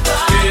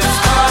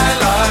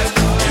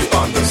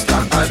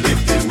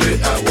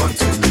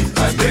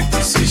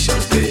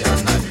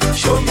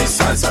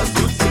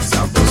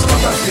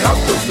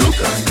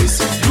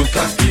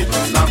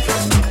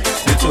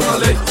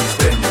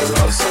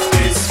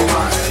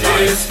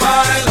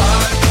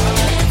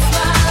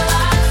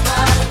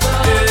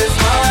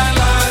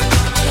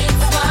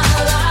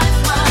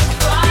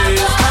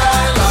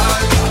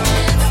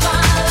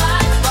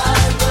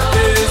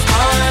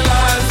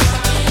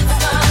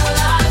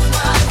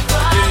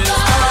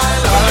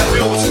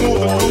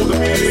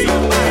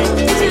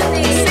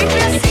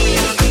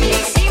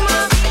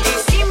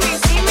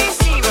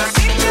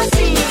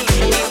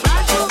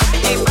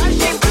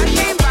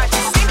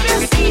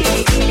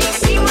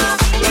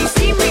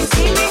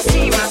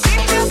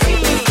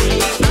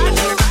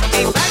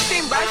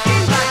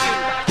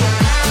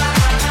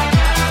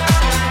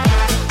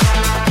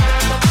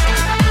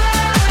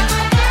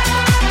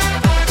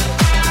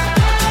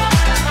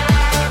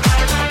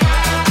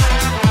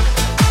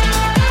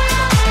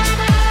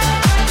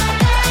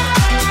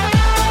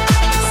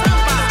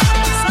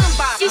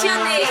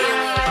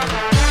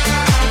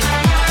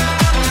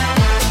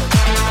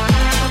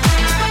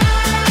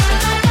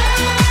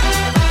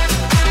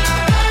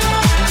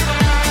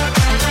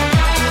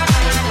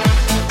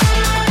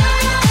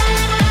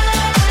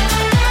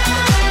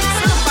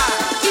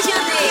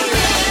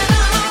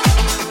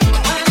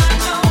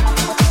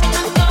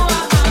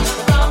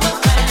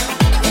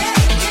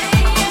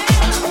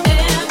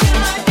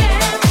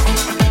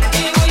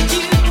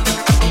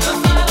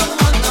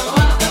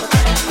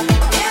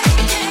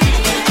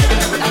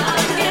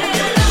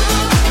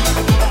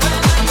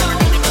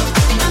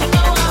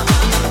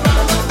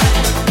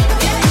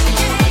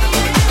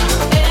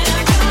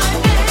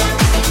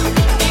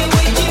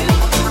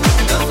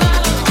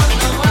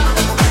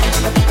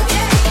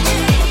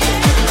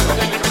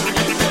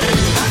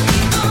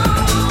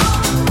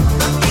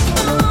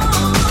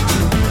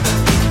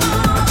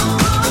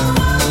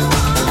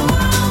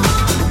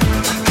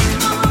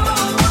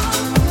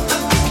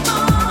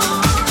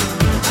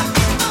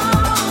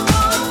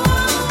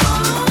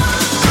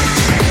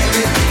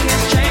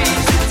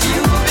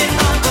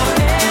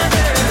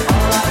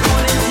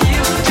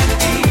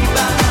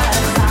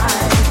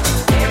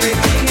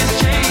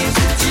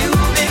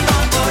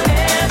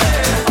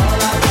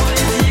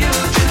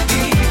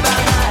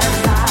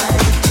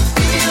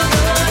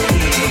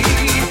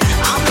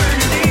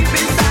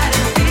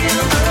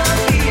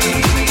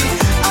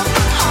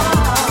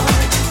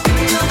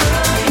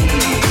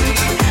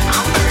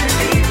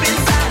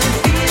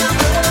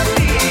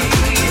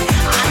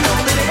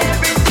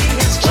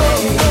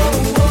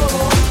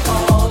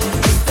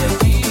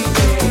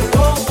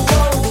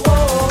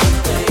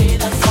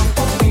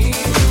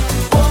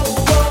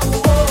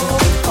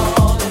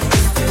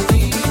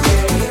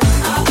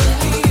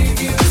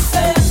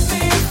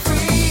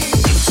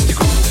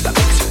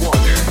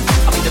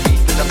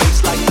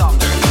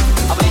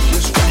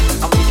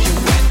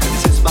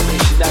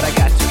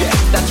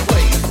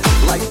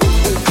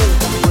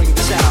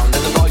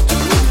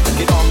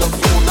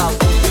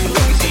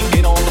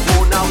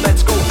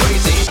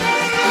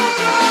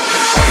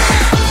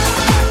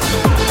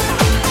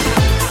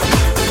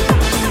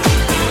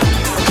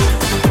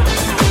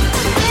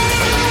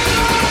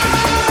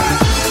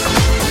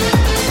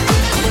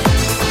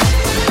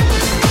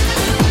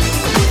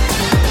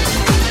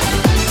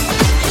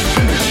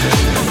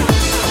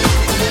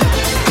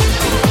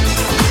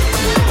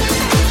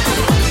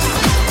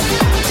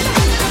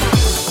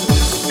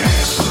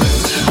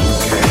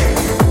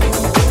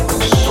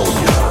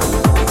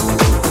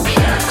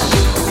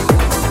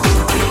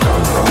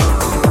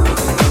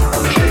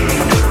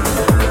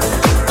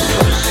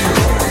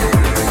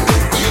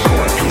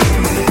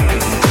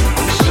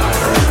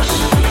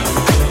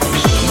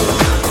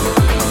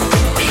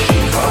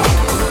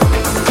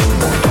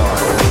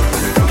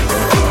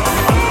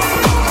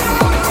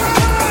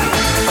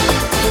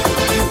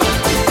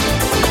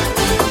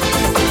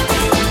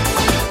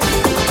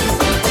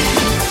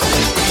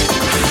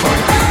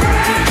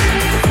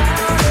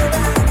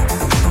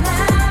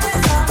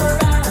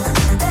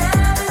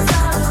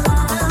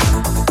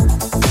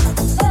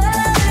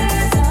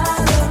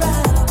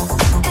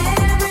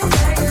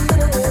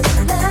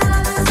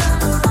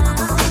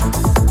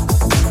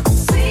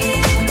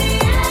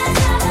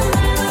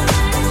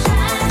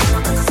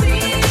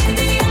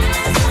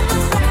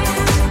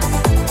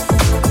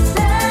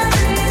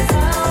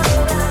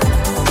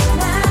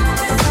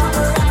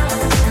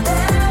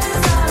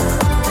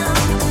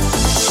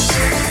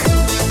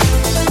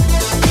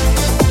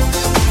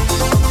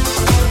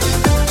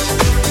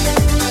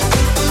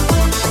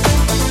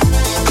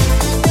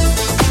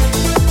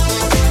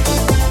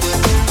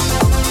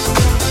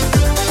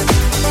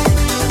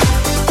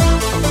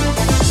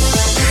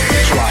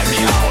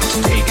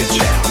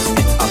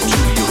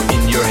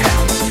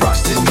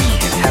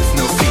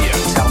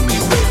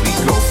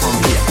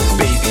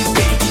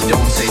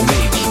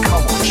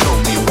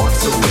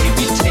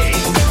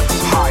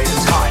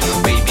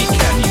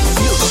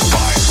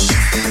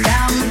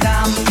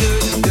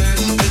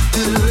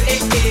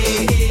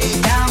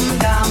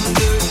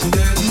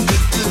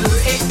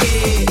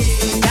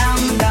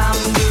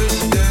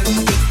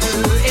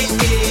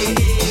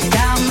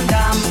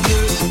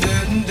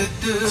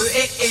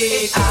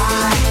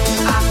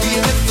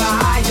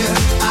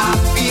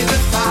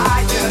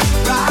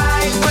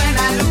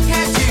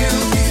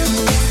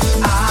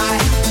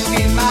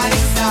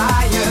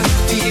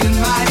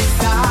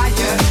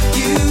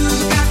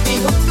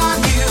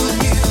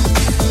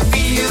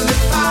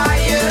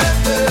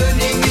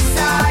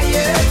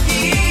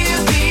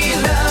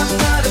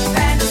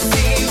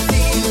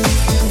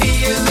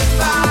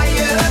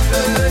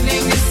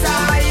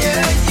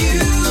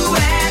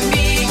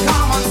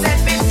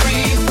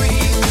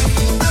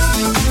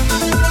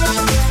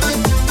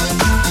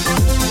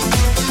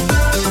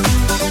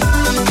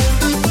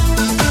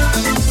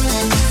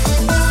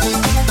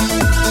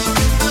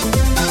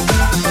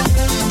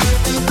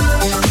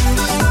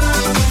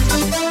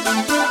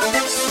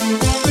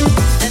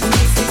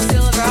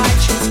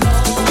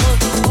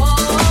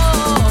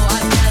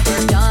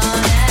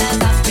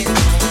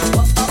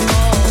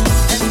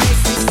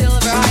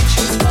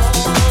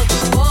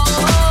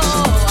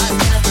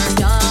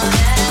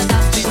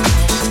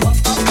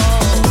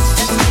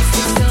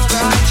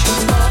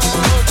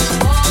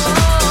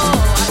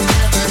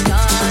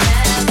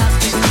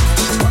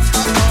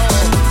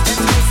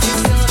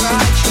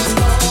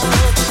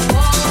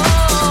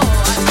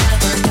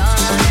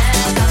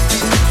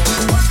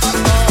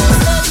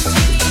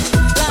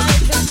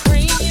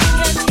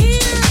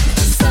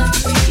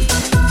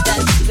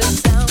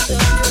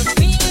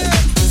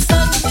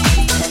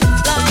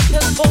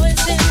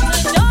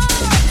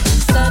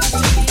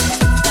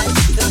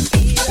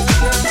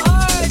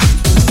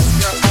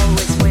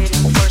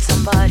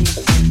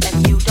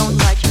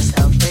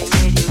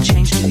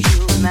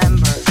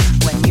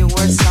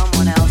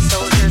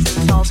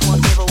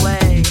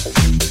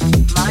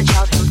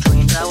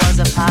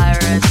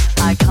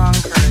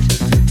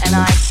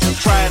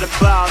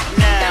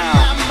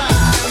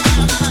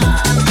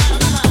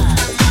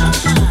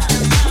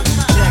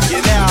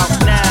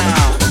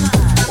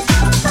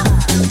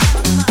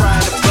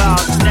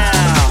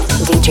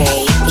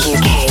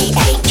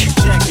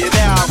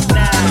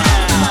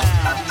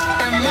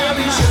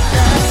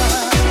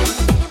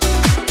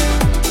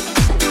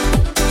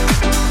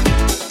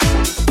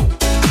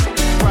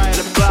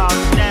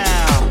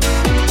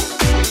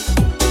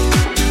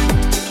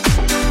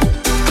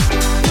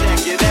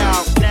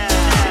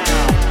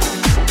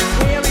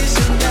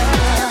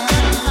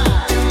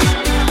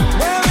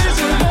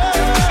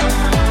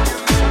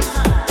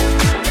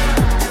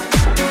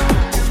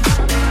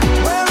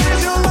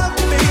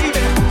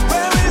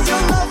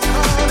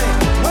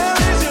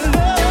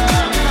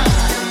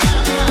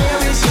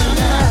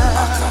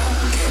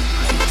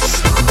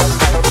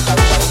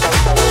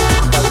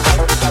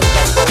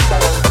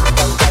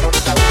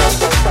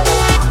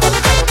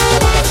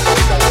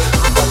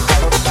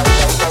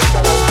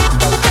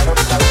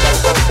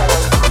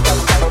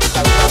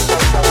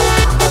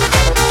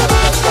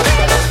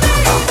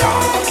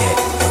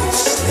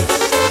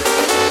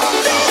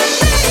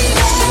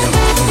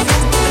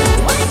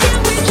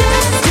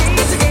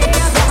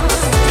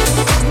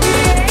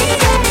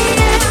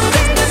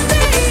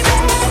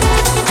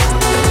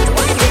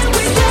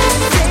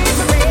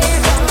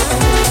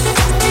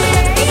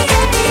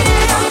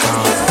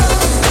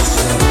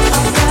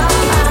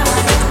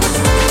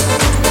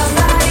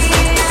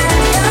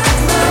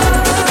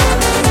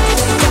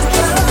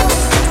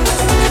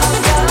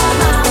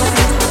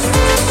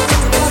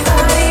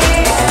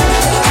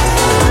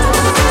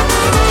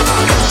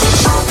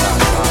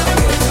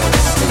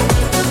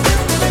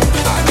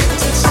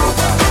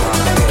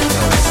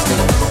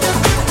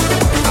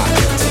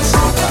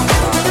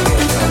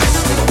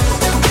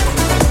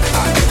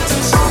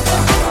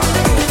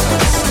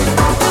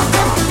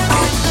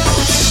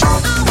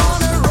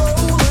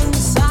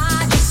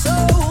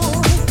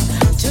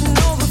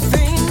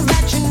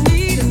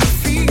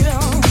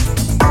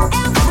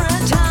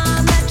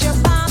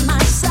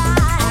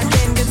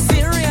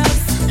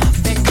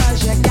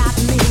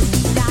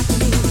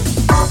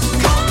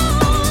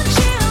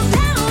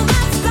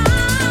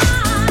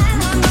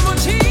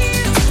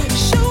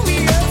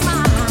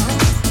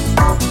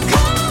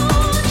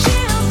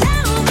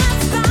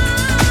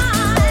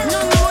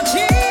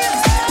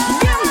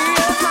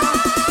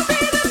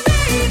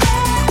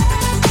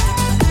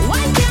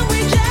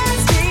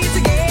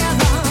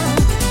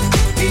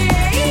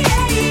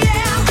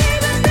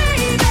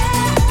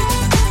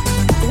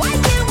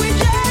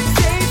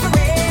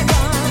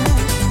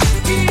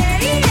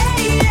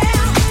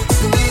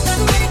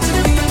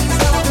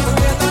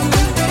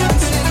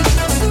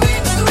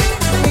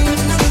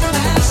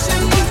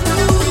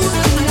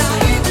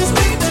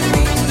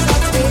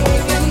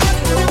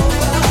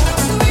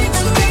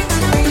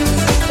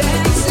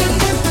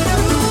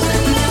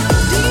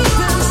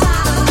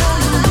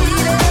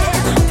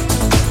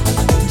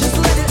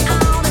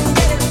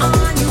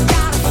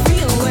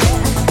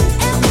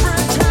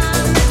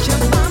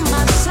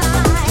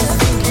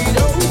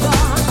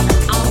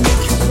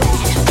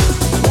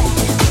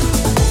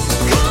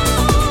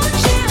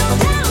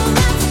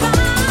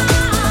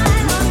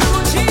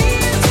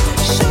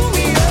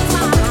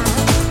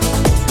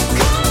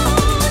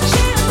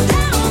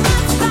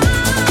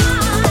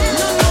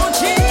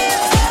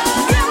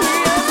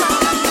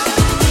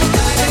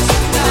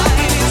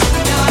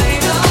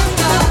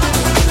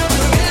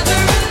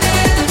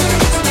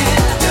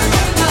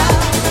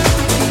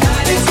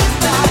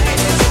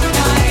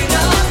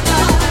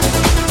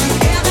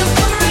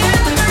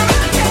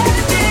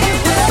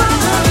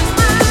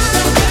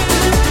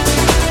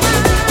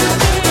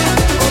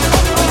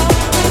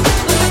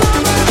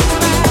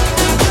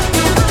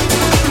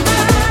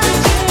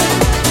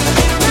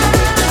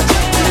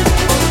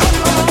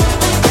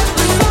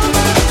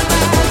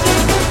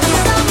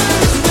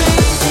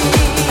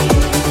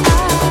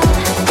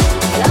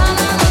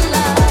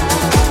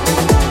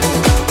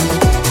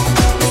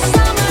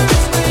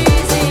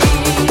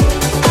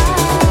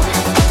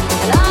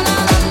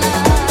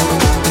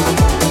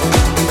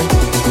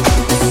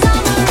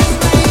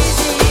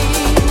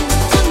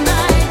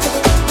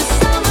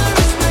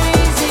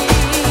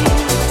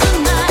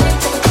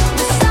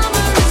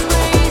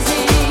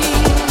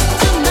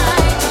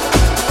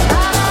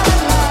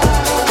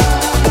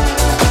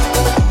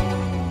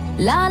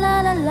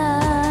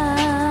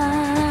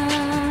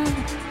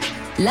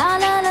La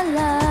la la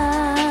la.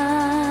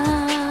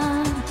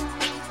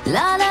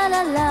 La la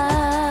la la.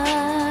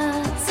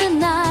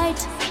 Tonight.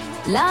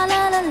 La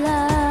la la la.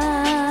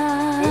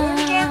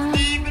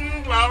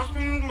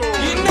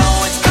 You know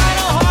it's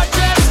kinda hard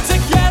just to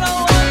get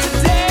along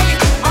today.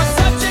 Our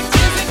subject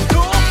isn't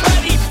cool, but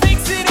he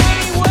thinks it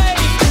anyway.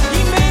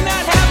 He may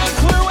not have a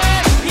clue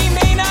and he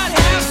may not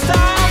have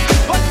style,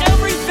 but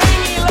everything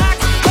he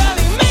lacks, well,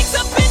 he makes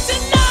up in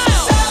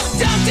denial. So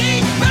don't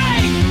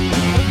debate,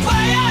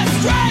 play us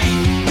straight.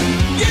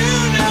 You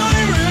know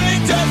he really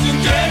doesn't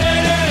get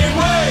it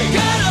anyway.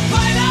 Gotta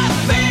fight that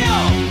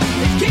feel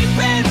and keep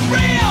it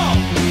real.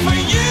 For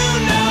you,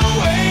 no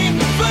way.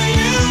 For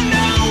you,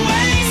 no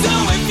way. So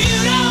if you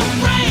don't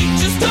break,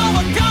 just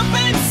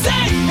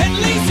overcompensate. At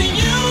least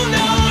you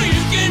know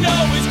you can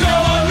always go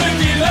on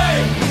Ricky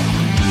Lake.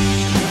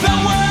 The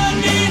world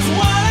needs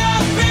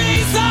one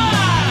piece of.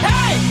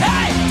 Hey,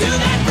 hey, do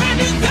that brand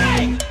new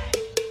thing.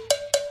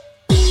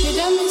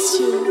 Mesdames,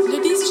 messieurs, le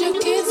disc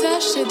jockey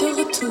Vache est de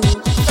retour.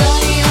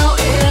 Funny how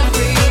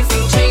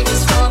everything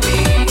changes for me.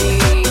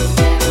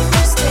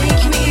 Just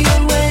take me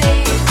away.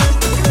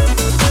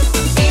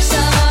 Each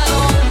time I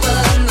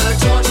open the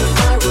door to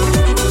my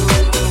room,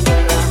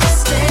 I'm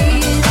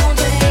staying all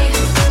day.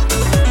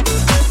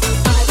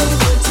 I don't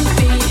want to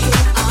be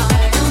here. I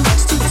am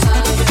much too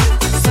tired,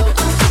 so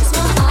I close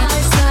my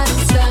eyes and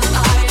instead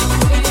I am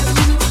with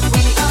you.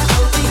 We are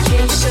on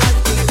vacation,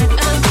 you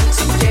and me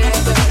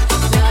together,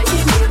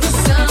 lying in the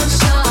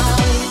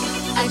sunshine.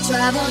 I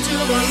travel to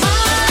the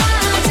mountains.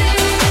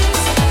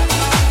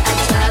 I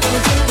travel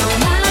to the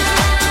mountains.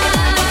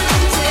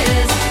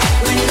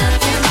 Where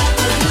nothing but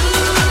the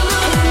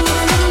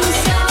blue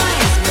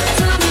skies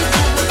to me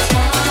the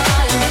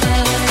twilight.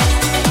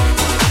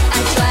 I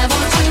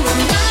travel to the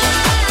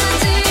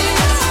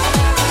mountains.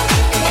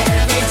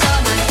 Every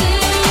time I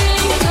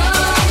think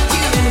of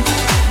you,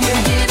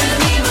 you're giving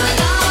me my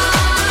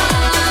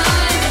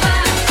life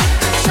back.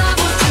 I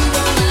travel to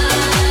the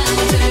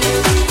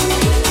mountains.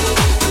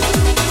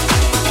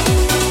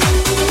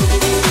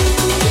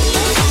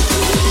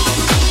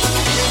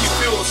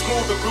 Feel the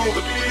smooth and groove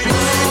the beat.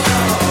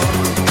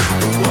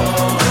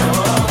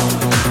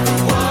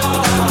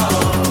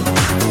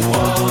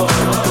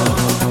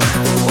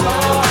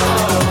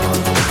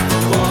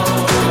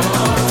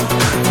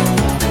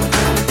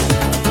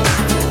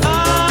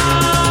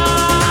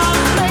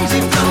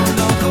 Crazy, don't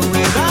know the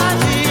way I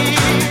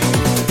live.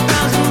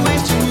 Thousand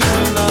ways to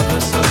move love,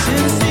 but so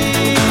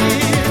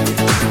sincere.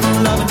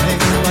 Love and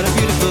hate, what a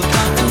beautiful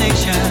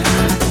combination.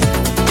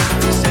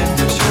 Send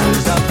your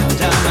shoulders up and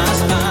down my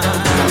spine.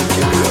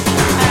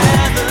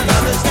 And the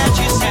lovers that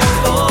you sent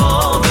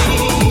for me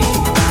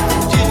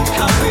didn't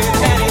come with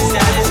any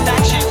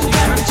satisfaction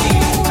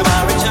guarantee. So I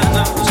return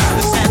them to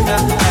the sender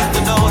and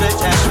the note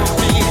attached for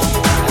me.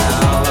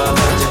 Now I love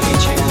to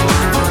hate you.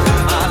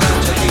 I love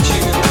to hate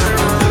you.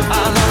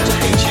 I love to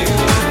hate you.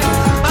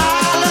 I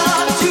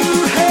love to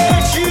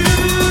hate you.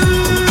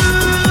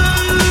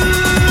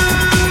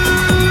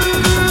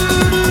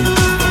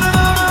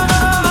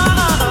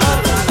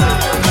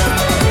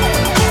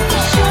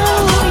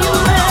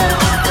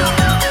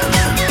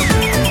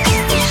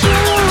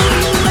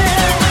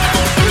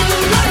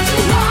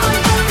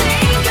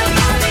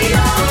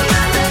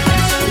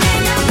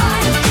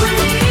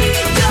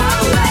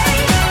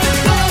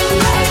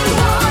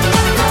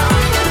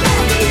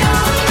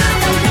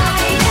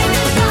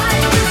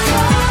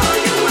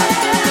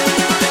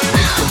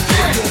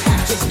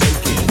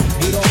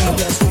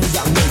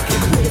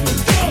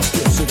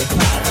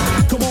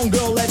 Come on,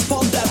 girl, let's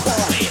pump that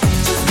body.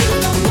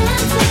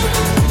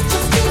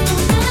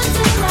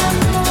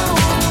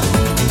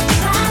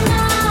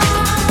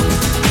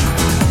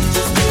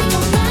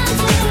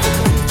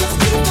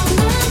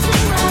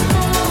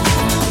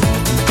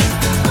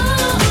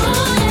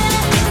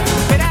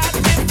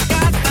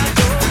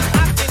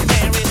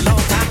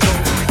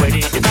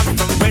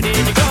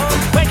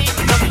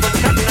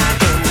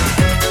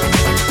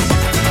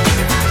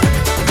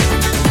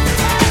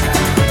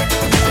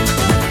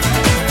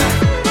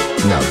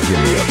 Now give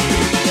me a